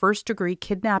for the first-degree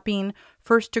kidnapping,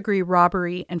 first-degree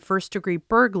robbery, and first-degree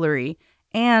burglary,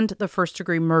 and the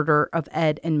first-degree murder of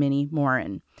Ed and Minnie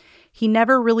Morin. He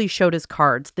never really showed his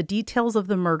cards. The details of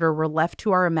the murder were left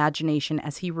to our imagination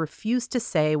as he refused to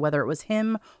say whether it was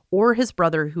him or his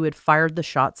brother who had fired the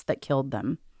shots that killed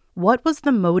them. What was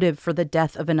the motive for the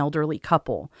death of an elderly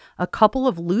couple? A couple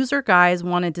of loser guys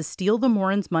wanted to steal the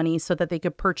Morins' money so that they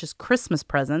could purchase Christmas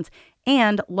presents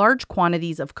and large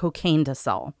quantities of cocaine to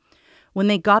sell. When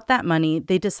they got that money,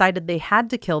 they decided they had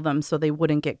to kill them so they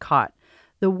wouldn't get caught.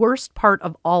 The worst part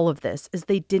of all of this is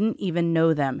they didn't even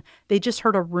know them. They just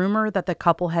heard a rumor that the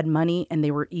couple had money and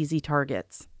they were easy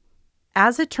targets.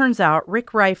 As it turns out,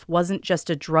 Rick Rife wasn't just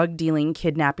a drug-dealing,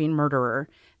 kidnapping murderer.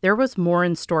 There was more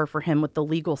in store for him with the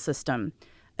legal system.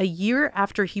 A year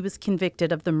after he was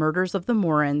convicted of the murders of the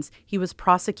Morins, he was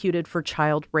prosecuted for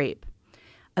child rape.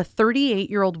 A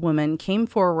 38-year-old woman came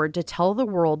forward to tell the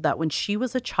world that when she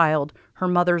was a child, her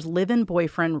mother's live-in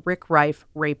boyfriend, Rick Rife,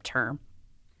 raped her.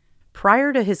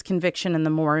 Prior to his conviction in the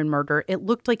Morin murder, it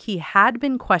looked like he had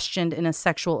been questioned in a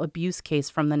sexual abuse case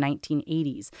from the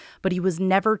 1980s, but he was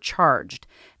never charged.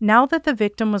 Now that the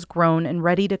victim was grown and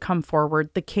ready to come forward,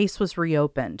 the case was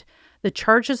reopened. The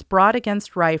charges brought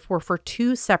against Rife were for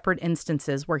 2 separate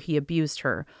instances where he abused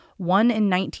her, one in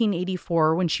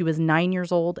 1984 when she was 9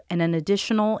 years old and an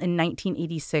additional in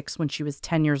 1986 when she was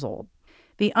 10 years old.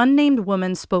 The unnamed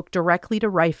woman spoke directly to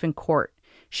Rife in court.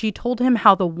 She told him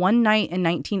how the one night in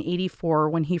 1984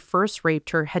 when he first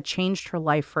raped her had changed her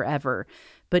life forever.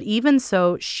 But even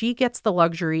so, she gets the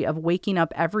luxury of waking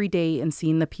up every day and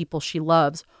seeing the people she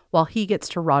loves, while he gets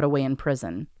to rot away in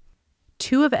prison.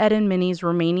 2 of Ed and Minnie's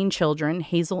remaining children,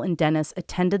 Hazel and Dennis,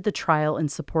 attended the trial in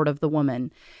support of the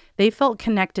woman. They felt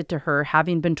connected to her,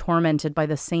 having been tormented by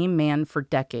the same man for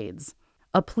decades.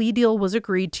 A plea deal was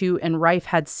agreed to, and Rife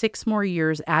had 6 more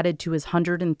years added to his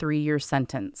 103-year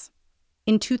sentence.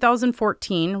 In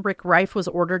 2014, Rick Rife was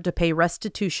ordered to pay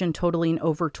restitution totaling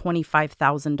over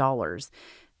 $25,000.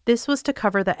 This was to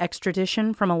cover the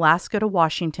extradition from Alaska to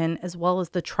Washington, as well as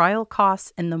the trial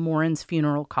costs and the Morin's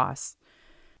funeral costs.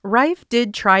 Rife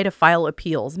did try to file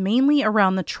appeals, mainly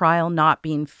around the trial not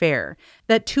being fair,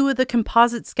 that 2 of the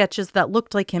composite sketches that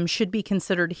looked like him should be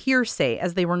considered hearsay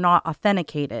as they were not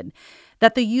authenticated,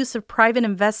 that the use of private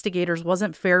investigators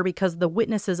wasn't fair because the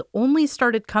witnesses only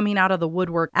started coming out of the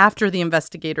woodwork after the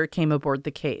investigator came aboard the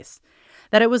case,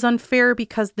 that it was unfair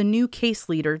because the new case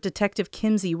leader, Detective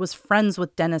Kimsey, was friends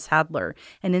with Dennis Hadler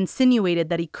and insinuated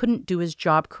that he couldn't do his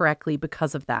job correctly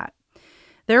because of that.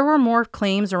 There were more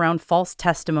claims around false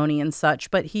testimony and such,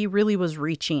 but he really was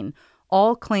reaching.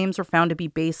 All claims were found to be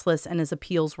baseless and his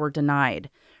appeals were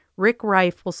denied. Rick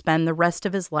Rife will spend the rest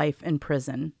of his life in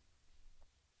prison.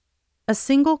 A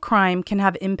single crime can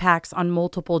have impacts on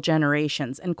multiple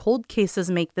generations, and cold cases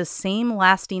make this same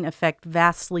lasting effect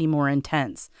vastly more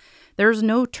intense. There's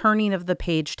no turning of the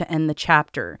page to end the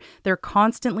chapter. They're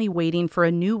constantly waiting for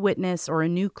a new witness or a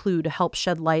new clue to help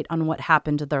shed light on what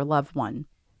happened to their loved one.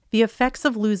 The effects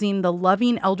of losing the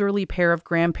loving elderly pair of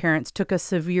grandparents took a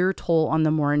severe toll on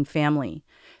the Morin family.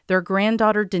 Their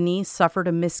granddaughter Denise suffered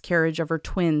a miscarriage of her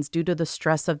twins due to the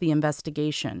stress of the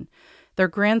investigation. Their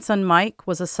grandson Mike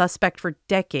was a suspect for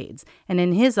decades, and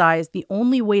in his eyes, the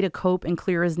only way to cope and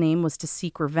clear his name was to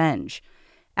seek revenge.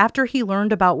 After he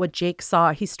learned about what Jake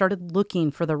saw, he started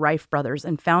looking for the Rife brothers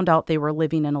and found out they were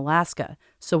living in Alaska.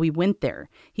 So he went there.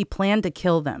 He planned to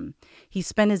kill them. He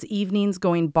spent his evenings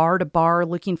going bar to bar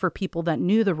looking for people that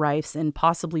knew the Rifes and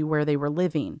possibly where they were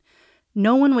living.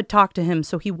 No one would talk to him,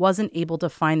 so he wasn't able to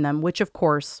find them, which of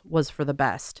course was for the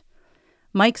best.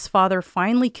 Mike's father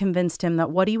finally convinced him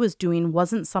that what he was doing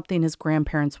wasn't something his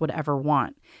grandparents would ever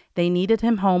want. They needed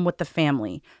him home with the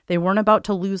family. They weren't about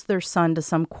to lose their son to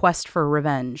some quest for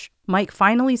revenge. Mike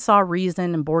finally saw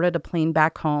reason and boarded a plane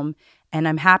back home, and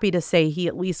I'm happy to say he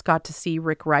at least got to see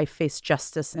Rick Rife face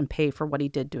justice and pay for what he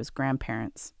did to his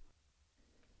grandparents.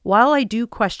 While I do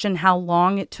question how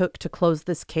long it took to close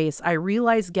this case, I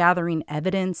realize gathering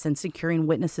evidence and securing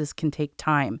witnesses can take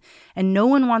time, and no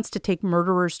one wants to take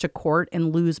murderers to court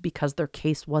and lose because their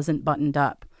case wasn't buttoned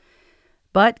up.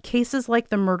 But cases like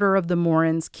the murder of the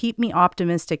Morins keep me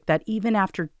optimistic that even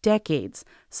after decades,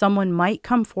 someone might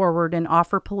come forward and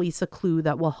offer police a clue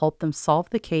that will help them solve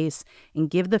the case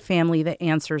and give the family the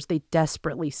answers they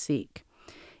desperately seek.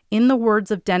 In the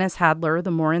words of Dennis Hadler, the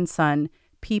Morin son,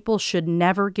 people should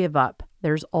never give up.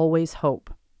 There's always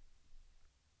hope.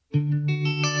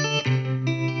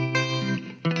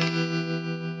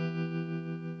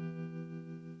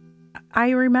 I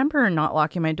remember not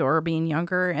locking my door being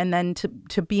younger, and then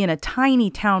to be in a tiny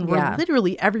town where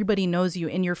literally everybody knows you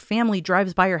and your family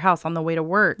drives by your house on the way to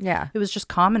work. Yeah. It was just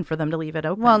common for them to leave it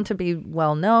open. Well, and to be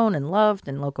well known and loved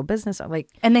and local business.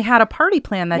 And they had a party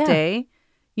plan that day.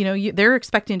 You know, they're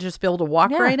expecting to just be able to walk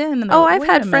right in. And I've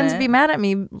had friends be mad at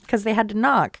me because they had to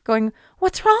knock, going,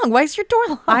 "What's wrong? Why is your door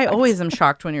locked?" I always am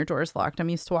shocked when your door is locked. I'm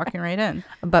used to walking right in.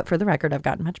 But for the record, I've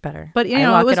gotten much better. But, I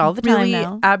lock it all the really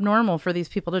time now. Abnormal for these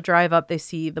people to drive up. They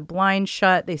see the blinds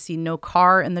shut. They see no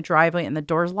car in the driveway and the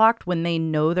doors locked when they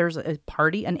know there's a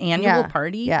party, an annual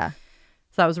party. Yeah.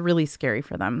 So that was really scary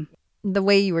for them. The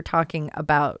way you were talking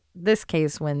about this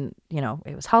case when,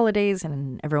 it was holidays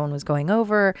and everyone was going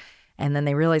over, and then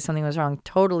they realized something was wrong,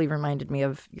 totally reminded me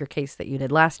of your case that you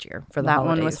did last year for the holidays.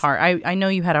 That one was hard. I know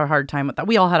you had a hard time with that.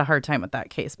 We all had a hard time with that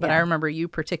case, but I remember you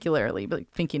particularly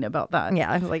thinking about that.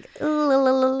 Yeah, I was like,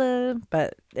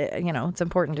 but, it's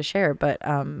important to share. But,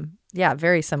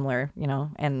 very similar,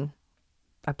 and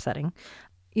upsetting.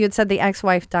 You had said the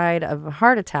ex-wife died of a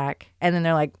heart attack, and then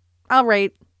they're like, all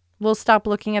right, we'll stop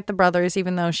looking at the brothers,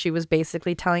 even though she was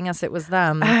basically telling us it was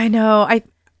them. I know.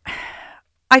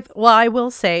 I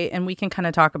will say, and we can kind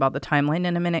of talk about the timeline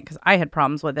in a minute because I had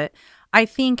problems with it. I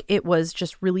think it was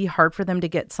just really hard for them to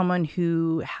get someone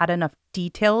who had enough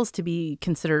details to be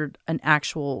considered an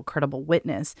actual credible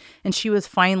witness. And she was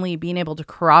finally being able to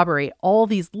corroborate all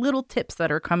these little tips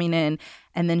that are coming in.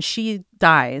 And then she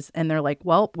dies and they're like,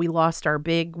 well, we lost our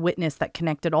big witness that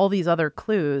connected all these other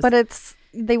clues. But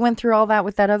they went through all that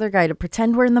with that other guy to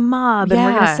pretend we're in the mob and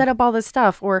we're going to set up all this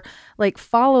stuff or like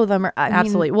follow them. Or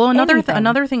Absolutely. Well,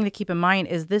 another thing to keep in mind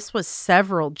is this was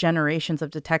several generations of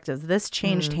detectives. This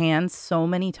changed hands so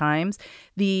many times.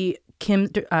 The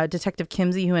Detective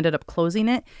Kimsey, who ended up closing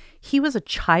it, he was a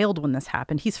child when this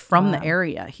happened. He's from the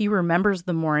area. He remembers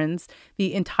the Morans.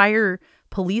 The entire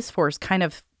police force kind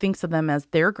of thinks of them as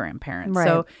their grandparents. Right.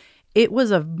 So it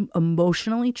was a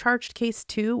emotionally charged case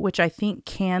too, which I think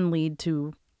can lead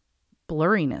to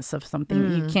blurriness of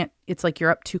something. You can't, it's like you're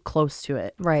up too close to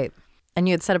it. Right. And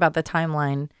you had said about the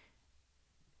timeline,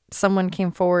 someone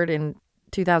came forward in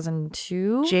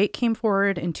 2002. Jake came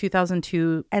forward in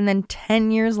 2002. And then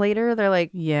 10 years later, they're like,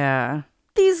 yeah,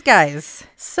 these guys.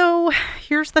 So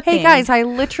here's the thing. Hey guys, I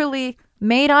literally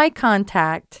made eye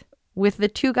contact with the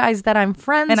two guys that I'm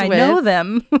friends with. And I know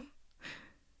them.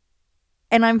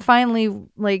 And I'm finally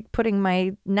like putting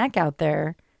my neck out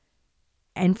there.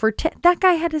 And for that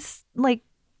guy had to like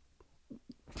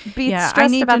be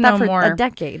stressed about that for a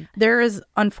decade. There is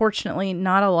unfortunately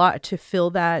not a lot to fill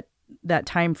that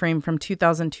time frame from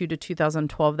 2002 to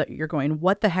 2012 that you're going,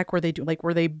 what the heck were they doing? Like,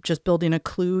 were they just building a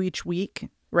clue each week,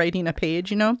 writing a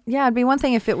page, you know? Yeah, it'd be one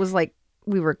thing if it was like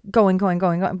we were going.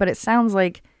 But it sounds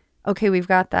like, okay, we've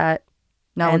got that.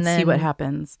 Now let's see what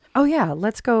happens. Oh, yeah.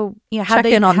 Let's go had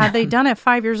they done it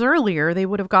 5 years earlier, they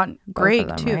would have gotten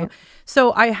Greg, too. Right?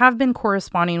 So I have been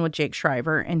corresponding with Jake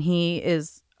Shriver, and he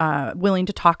is willing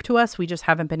to talk to us. We just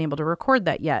haven't been able to record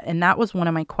that yet. And that was one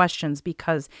of my questions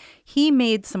because he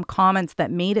made some comments that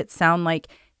made it sound like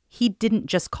he didn't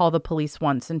just call the police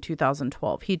once in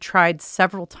 2012. He tried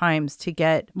several times to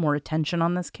get more attention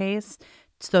on this case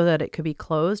so that it could be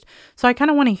closed. So I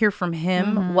kind of want to hear from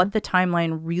him what the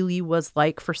timeline really was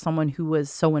like for someone who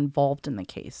was so involved in the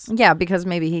case. Yeah, because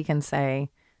maybe he can say,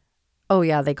 oh,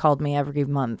 yeah, they called me every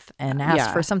month and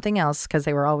asked for something else because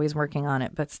they were always working on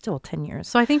it, but still 10 years.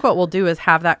 So I think what we'll do is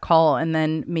have that call and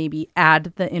then maybe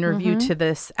add the interview to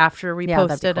this after we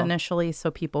post it initially so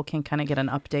people can kind of get an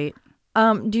update.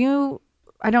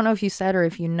 I don't know if you said or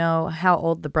if you know how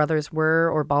old the brothers were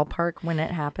or ballpark when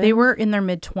it happened. They were in their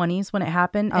mid-20s when it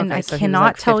happened. Okay, and I so cannot he was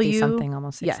like tell 50 you something,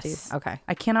 almost 60. Yes. Okay.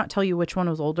 I cannot tell you which one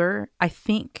was older. I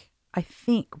think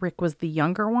Rick was the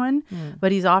younger one,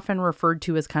 but he's often referred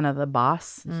to as kind of the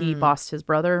boss. He bossed his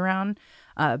brother around.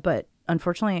 But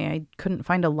unfortunately, I couldn't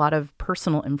find a lot of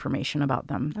personal information about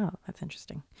them. Oh, that's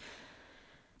interesting.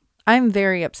 I'm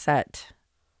very upset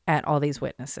at all these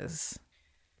witnesses.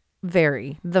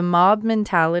 Very. The mob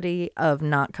mentality of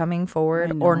not coming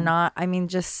forward or not,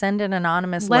 just send an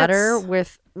anonymous letter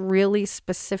with really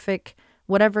specific,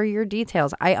 whatever your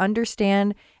details. I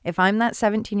understand if I'm that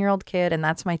 17-year-old kid and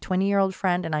that's my 20-year-old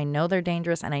friend and I know they're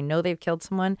dangerous and I know they've killed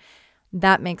someone,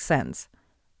 that makes sense.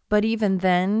 But even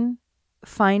then,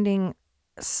 finding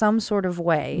some sort of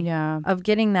way of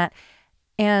getting that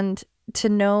and to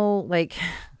know, like,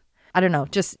 I don't know,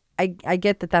 just I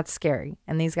get that that's scary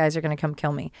and these guys are going to come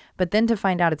kill me. But then to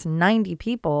find out it's 90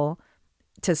 people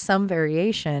to some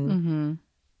variation,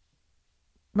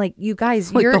 like, you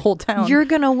guys, like the whole town. You're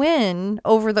going to win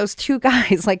over those two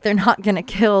guys. Like, they're not going to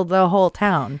kill the whole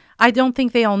town. I don't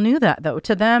think they all knew that, though.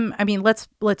 To them, I mean, let's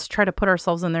try to put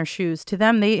ourselves in their shoes. To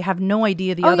them, they have no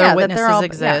idea the other witnesses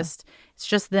exist. Yeah. It's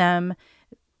just them.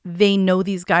 They know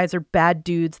these guys are bad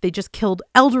dudes. They just killed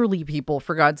elderly people,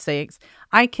 for God's sakes.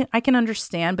 I can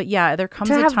understand, but yeah, there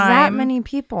comes a time. To have that many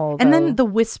people, though. And then the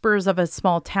whispers of a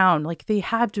small town, like, they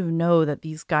had to know that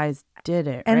these guys did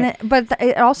it, right? But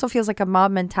it also feels like a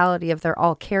mob mentality if they're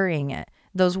all carrying it.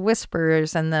 Those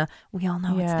whispers and we all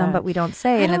know it's them, but we don't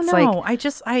say. And it's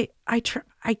like,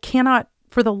 I cannot,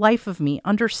 for the life of me,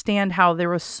 understand how there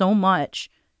was so much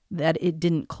that it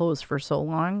didn't close for so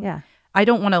long. Yeah. I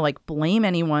don't want to like blame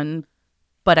anyone,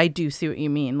 but I do see what you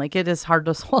mean. Like, it is hard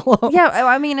to swallow. Yeah,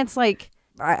 I mean, it's like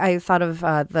I thought of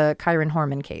the Kyron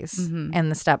Horman case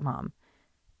and the stepmom.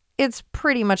 It's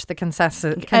pretty much the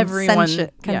consensus.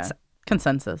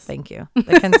 Consensus. Thank you.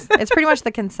 It's pretty much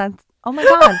the consensus. Oh my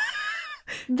God.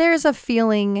 There's a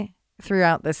feeling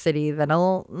throughout the city that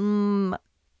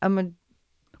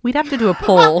we'd have to do a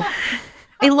poll.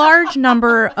 A large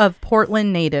number of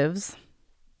Portland natives.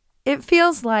 It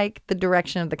feels like the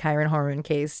direction of the Kyron Horman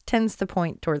case tends to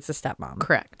point towards the stepmom.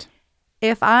 Correct.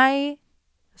 If I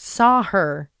saw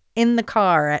her in the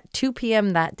car at 2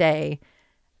 p.m. that day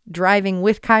driving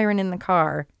with Kyron in the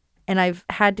car, and I've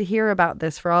had to hear about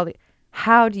this for all the...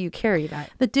 How do you carry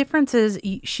that? The difference is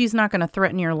she's not going to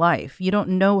threaten your life. You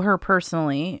don't know her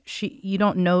personally. You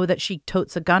don't know that she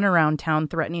totes a gun around town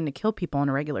threatening to kill people on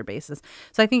a regular basis.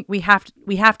 So I think we have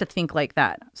to think like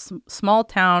that. Small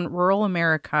town, rural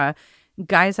America,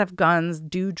 guys have guns,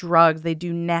 do drugs, they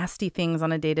do nasty things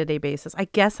on a day-to-day basis. I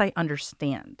guess I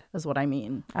understand is what I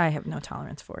mean. I have no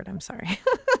tolerance for it. I'm sorry.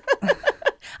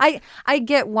 I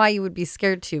get why you would be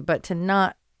scared to, but to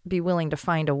not be willing to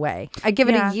find a way. I give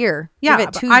it a year. Yeah, give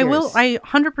it 2 years. I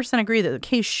 100% agree that the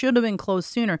case should have been closed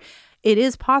sooner. It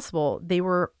is possible they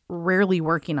were rarely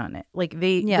working on it. Like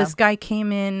this guy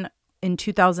came in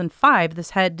 2005,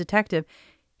 this head detective.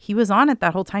 He was on it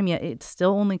that whole time, yet it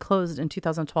still only closed in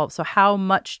 2012. So how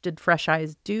much did Fresh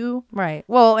Eyes do? Right.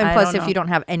 Well, and plus, if you don't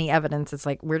have any evidence, it's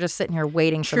like we're just sitting here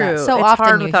waiting for that. So it's often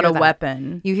hard without a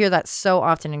weapon. You hear that so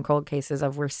often in cold cases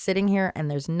of we're sitting here and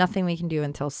there's nothing we can do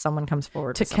until someone comes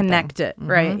forward to connect it,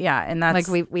 right? Yeah, and that's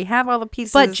like we have all the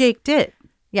pieces. But Jake did.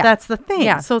 Yeah, that's the thing.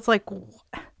 Yeah. So it's like,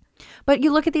 but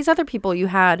you look at these other people. You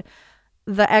had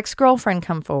the ex-girlfriend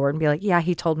come forward and be like, yeah,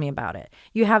 he told me about it.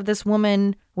 You have this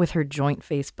woman with her joint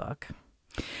Facebook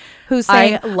who's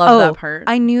saying, I love that part.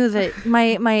 I knew that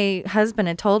my husband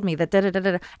had told me that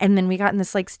da-da-da-da-da. And then we got in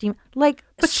this like steam, like,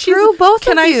 but screw both of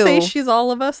you. Can I say she's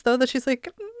all of us though? That she's like,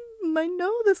 I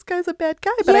know this guy's a bad guy,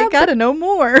 but I gotta know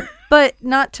more. But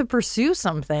not to pursue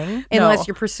something unless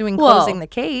you're pursuing closing the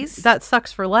case. That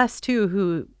sucks for Les too,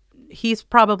 who he's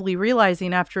probably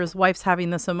realizing after his wife's having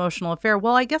this emotional affair,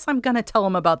 well, I guess I'm going to tell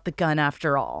him about the gun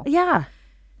after all. Yeah.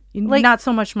 Like, not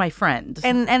so much my friend.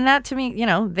 And that to me,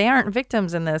 they aren't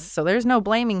victims in this. So there's no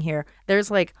blaming here.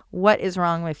 There's like, what is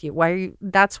wrong with you? Why are you?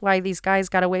 That's why these guys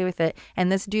got away with it.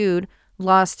 And this dude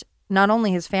lost not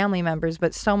only his family members,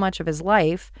 but so much of his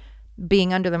life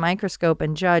being under the microscope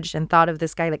and judged and thought of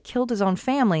this guy that killed his own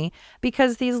family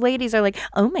because these ladies are like,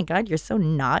 oh my God, you're so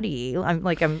naughty. I'm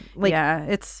like,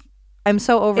 yeah, I'm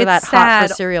so over that sad. Hot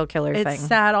for serial killer thing. It's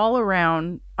sad all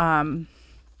around and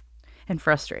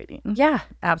frustrating. Yeah.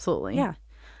 Absolutely. Yeah.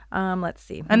 Let's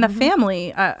see. And the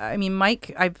family, I mean,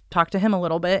 Mike, I've talked to him a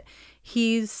little bit.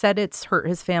 He said it's hurt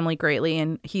his family greatly,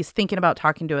 and he's thinking about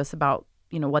talking to us about,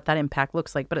 what that impact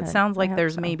looks like. But it sounds like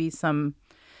there's maybe some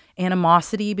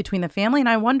animosity between the family. And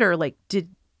I wonder, like, did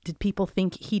people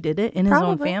think he did it in his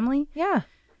own family? Yeah.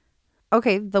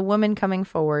 Okay, the woman coming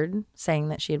forward saying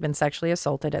that she had been sexually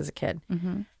assaulted as a kid.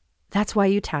 Mm-hmm. That's why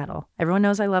you tattle. Everyone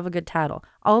knows I love a good tattle.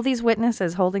 All these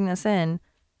witnesses holding this in,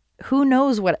 who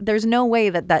knows what? There's no way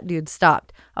that dude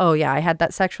stopped. Oh, yeah, I had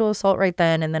that sexual assault right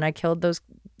then, and then I killed those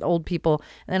old people,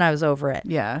 and then I was over it.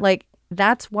 Yeah. Like,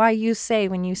 that's why you say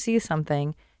when you see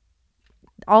something,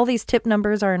 all these tip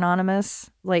numbers are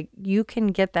anonymous. Like, you can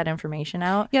get that information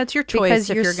out. Yeah, it's your choice because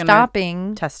if you're going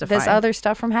stopping to testify. This other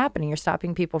stuff from happening. You're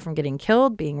stopping people from getting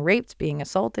killed, being raped, being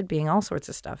assaulted, being all sorts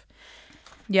of stuff.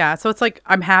 Yeah, so it's like,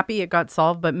 I'm happy it got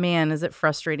solved, but man, is it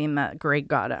frustrating that Greg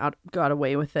got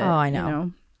away with it. Oh, I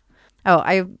know. Oh,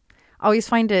 I always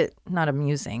find it not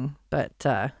amusing, but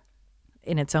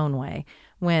in its own way,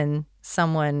 when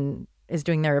someone is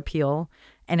doing their appeal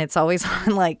and it's always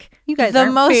on like you guys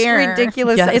the most fair.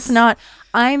 ridiculous. Yes. It's not,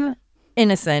 I'm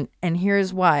innocent and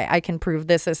here's why I can prove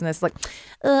this and this. Like,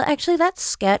 actually that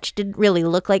sketch didn't really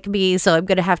look like me, so I'm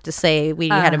gonna have to say we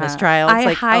had a mistrial. It's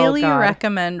I highly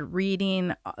recommend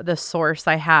reading the source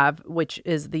I have, which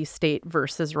is the State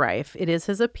versus Rife. It is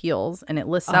his appeals and it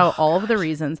lists out all of the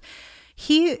reasons.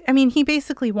 He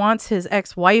basically wants his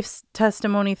ex-wife's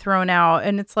testimony thrown out,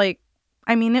 and it's like,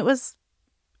 I mean, it was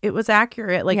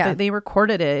accurate. Like they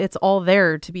recorded it. It's all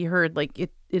there to be heard. Like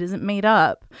it isn't made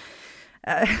up.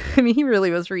 He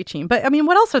really was reaching. But I mean,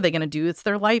 what else are they going to do? It's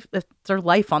their life. It's their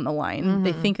life on the line. Mm-hmm.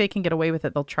 They think they can get away with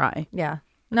it. They'll try. Yeah.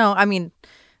 No, I mean,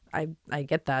 I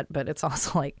get that, but it's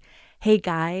also like, hey,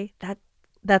 guy,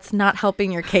 that's not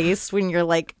helping your case when you're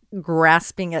like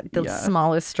grasping at the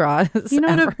smallest straws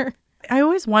ever. I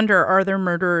always wonder, are there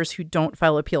murderers who don't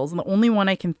file appeals? And the only one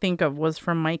I can think of was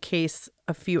from my case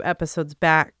a few episodes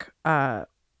back.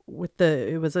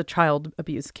 It was a child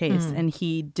abuse case, and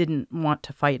he didn't want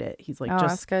to fight it. He's like,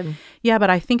 that's good. Yeah, but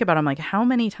I think about it, I'm like, how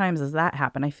many times does that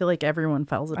happen? I feel like everyone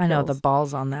files appeals. I know, the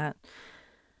balls on that.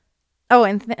 Oh,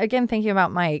 and again, thinking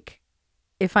about Mike,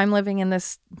 if I'm living in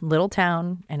this little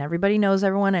town and everybody knows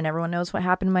everyone and everyone knows what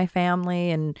happened to my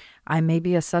family and I may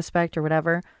be a suspect or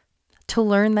whatever, to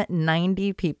learn that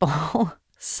 90 people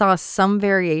saw some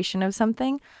variation of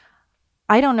something,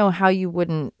 I don't know how you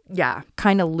wouldn't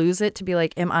kind of lose it to be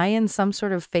like, am I in some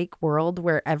sort of fake world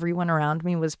where everyone around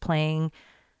me was playing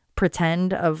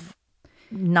pretend of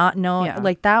not know. Yeah.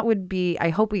 Like that would be, I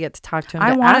hope we get to talk to him.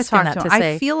 I want to ask him talk that to him.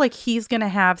 say, I feel like he's going to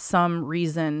have some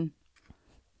reason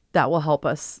that will help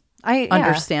us I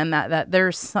understand that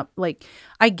there's some, like,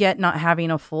 I get not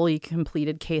having a fully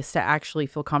completed case to actually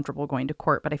feel comfortable going to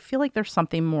court, but I feel like there's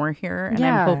something more here, and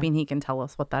Yeah. I'm hoping he can tell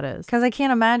us what that is. Because I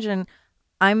can't imagine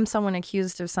I'm someone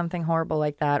accused of something horrible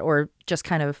like that, or just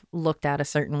kind of looked at a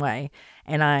certain way.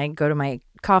 And I go to my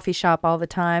coffee shop all the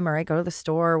time, or I go to the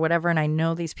store or whatever, and I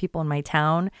know these people in my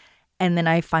town. And then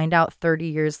I find out 30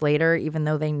 years later, even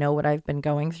though they know what I've been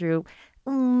going through,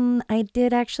 I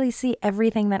did actually see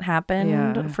everything that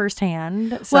happened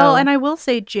firsthand. So, Well, and I will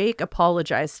say Jake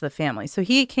apologized to the family. So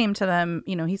he came to them,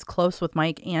 he's close with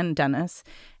Mike and Dennis,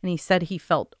 and he said he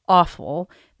felt awful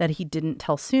that he didn't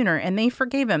tell sooner, and they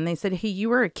forgave him. They said, hey, you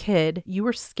were a kid. You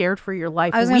were scared for your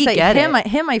life. I was going to say, get him, it.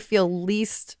 I feel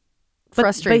least But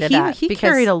frustrated but he because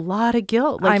carried a lot of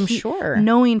guilt. I'm sure.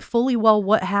 Knowing fully well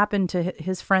what happened to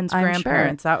his friend's I'm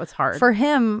grandparents, that was hard. For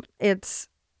him, it's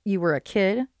you were a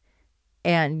kid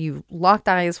and you locked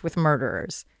eyes with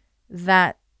murderers.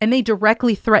 And they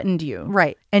directly threatened you.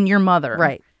 Right. And your mother.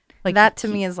 Right. Like that to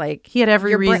me is like he had every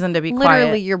your reason to be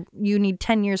literally quiet. you need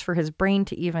 10 years for his brain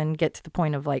to even get to the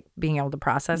point of like being able to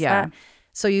process Yeah. that.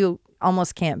 So you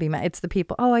almost can't be mad. It's the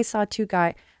people, oh, I saw two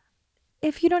guys.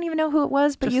 If you don't even know who it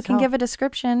was, but Just you can tell. give a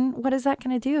description, what is that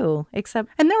going to do? Except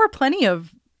And there were plenty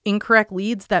of incorrect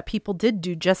leads that people did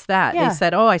do just that. Yeah. They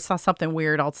said, oh, I saw something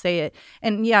weird. I'll say it.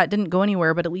 And yeah, it didn't go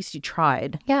anywhere, but at least you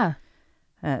tried. yeah.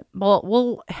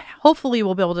 Well, hopefully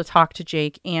we'll be able to talk to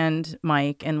Jake and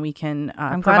Mike, and we can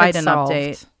I'm glad provide it's an solved.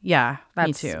 update. Yeah,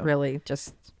 That's me too. really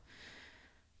just,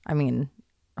 I mean,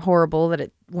 horrible that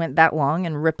it went that long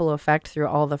and ripple effect through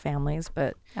all the families,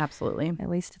 but Absolutely. at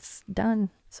least it's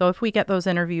done. So if we get those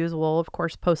interviews, we'll, of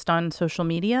course, post on social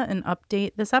media and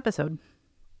update this episode.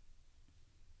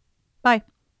 Bye.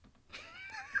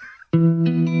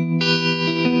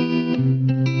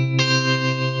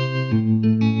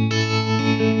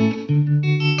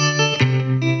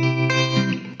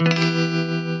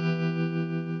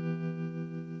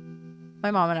 My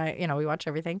mom and I, we watch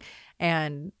everything.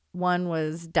 And one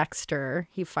was Dexter.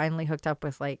 He finally hooked up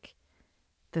with like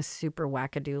the super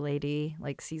wackadoo lady,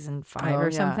 like season 5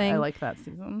 or something. I like that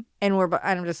season. And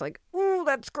I'm just like, ooh,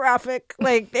 that's graphic.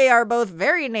 Like they are both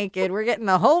very naked. We're getting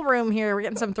the whole room here. We're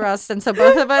getting some thrusts. And so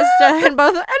both of us, and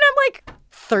I'm like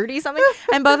 30 something.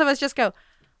 And both of us just go,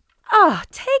 oh,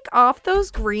 take off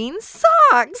those green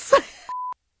socks.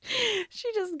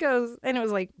 She just goes, and it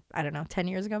was like, I don't know, 10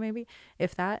 years ago, maybe,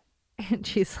 if that. And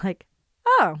she's like,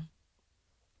 oh,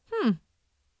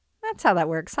 that's how that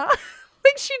works, huh?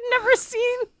 Like she'd never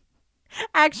seen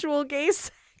actual gay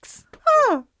sex.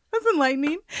 Oh, that's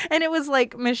enlightening. And it was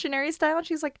like missionary style. And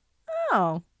she's like,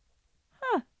 oh,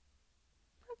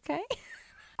 okay.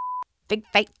 Big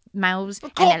fake mouths.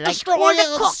 And they're like, we're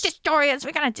the cock destroyers.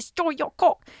 We're going to destroy your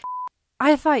cock.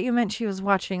 I thought you meant she was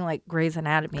watching like Grey's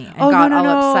Anatomy and got no, all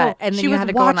no. upset. And then She you was had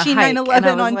to go on a watching hike. 9/11 and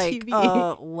I was on like,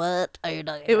 TV. What are you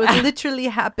doing? It was literally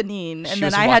happening. And She then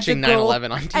was I had to watching go.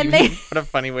 9/11 on TV. they- What a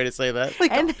funny way to say that.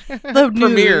 Like, And the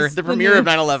news, The premiere of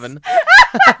news.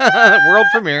 9/11. World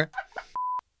premiere.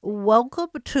 Welcome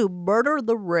to Murder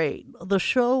the Rain, the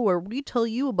show where we tell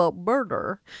you about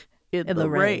murder in the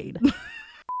rain.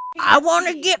 I want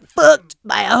to get fucked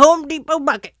by a Home Depot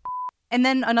bucket. And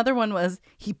then another one was,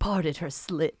 he parted her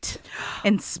slit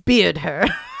and speared her.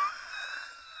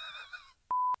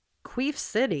 Queef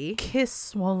City. Kiss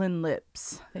swollen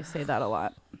lips. They say that a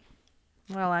lot.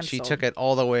 Well, She took it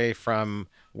all the way from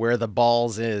where the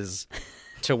balls is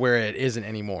to where it isn't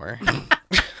anymore.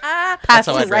 Past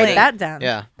how I his read it. Write length. that down.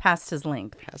 Yeah. Past his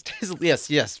length. Past his,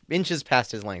 yes. Inches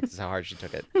past his length is how hard she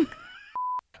took it.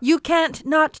 You can't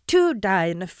not to die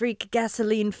in a freak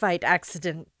gasoline fight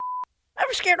accident. I'm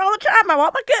scared all the time. I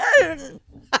want my gun.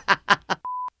 I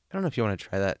don't know if you want to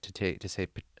try that to say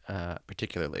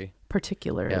particularly. Yeah,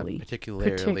 Particularly.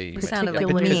 particularly. You sounded like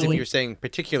because if me. you're saying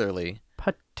particularly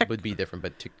Partic- would be different,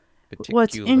 but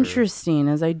What's particular. interesting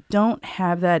is I don't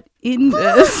have that in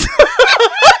this.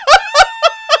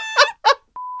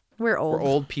 We're old. We're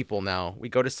old people now. We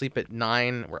go to sleep at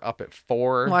 9. We're up at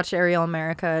 4. Watch Ariel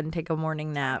America and take a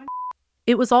morning nap.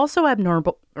 It was also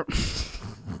abnormal.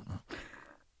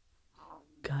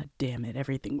 God damn it.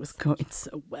 Everything was going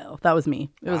so well. That was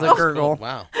me. It was a Wow. gurgle.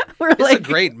 Wow. We're It's like, a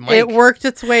great mic. it worked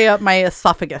its way up my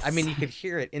esophagus. I mean, you could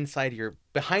hear it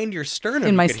behind your sternum. In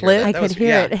you my could hear slit? that. I That could was- hear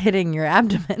yeah, it hitting your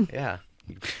abdomen. Yeah.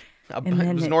 And It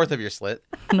then was it- north of your slit.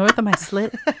 north of my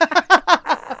slit.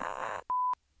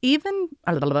 Even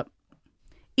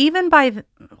by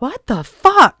what the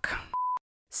fuck?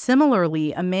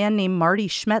 Similarly, a man named Marty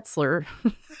Schmetzler,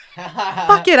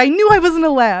 fuck it, I knew I was going to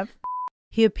laugh.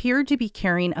 He appeared to be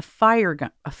carrying a fire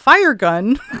gun. A fire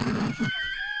gun?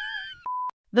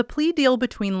 The plea deal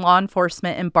between law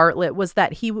enforcement and Bartlett was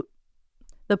that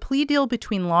The plea deal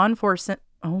between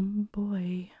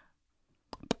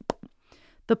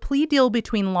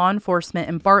law enforcement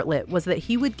and Bartlett was that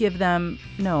he would give them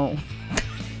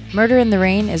Murder in the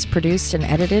Rain is produced and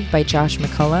edited by Josh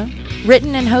McCullough.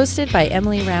 Written and hosted by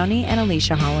Emily Rowney and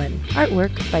Alicia Holland.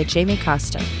 Artwork by Jamie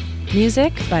Costa.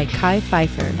 Music by Kai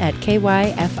Pfeiffer at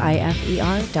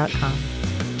kyfifer.com.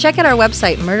 Check out our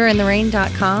website,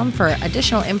 murderintherain.com, for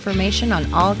additional information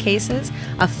on all cases,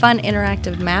 a fun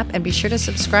interactive map, and be sure to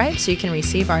subscribe so you can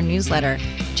receive our newsletter.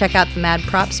 Check out the Mad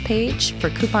Props page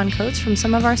for coupon codes from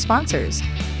some of our sponsors.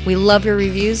 We love your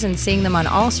reviews and seeing them on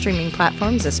all streaming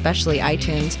platforms, especially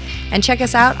iTunes. And check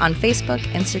us out on Facebook,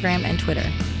 Instagram, and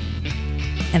Twitter.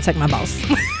 And suck my balls.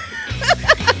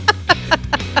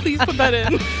 Please put that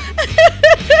in.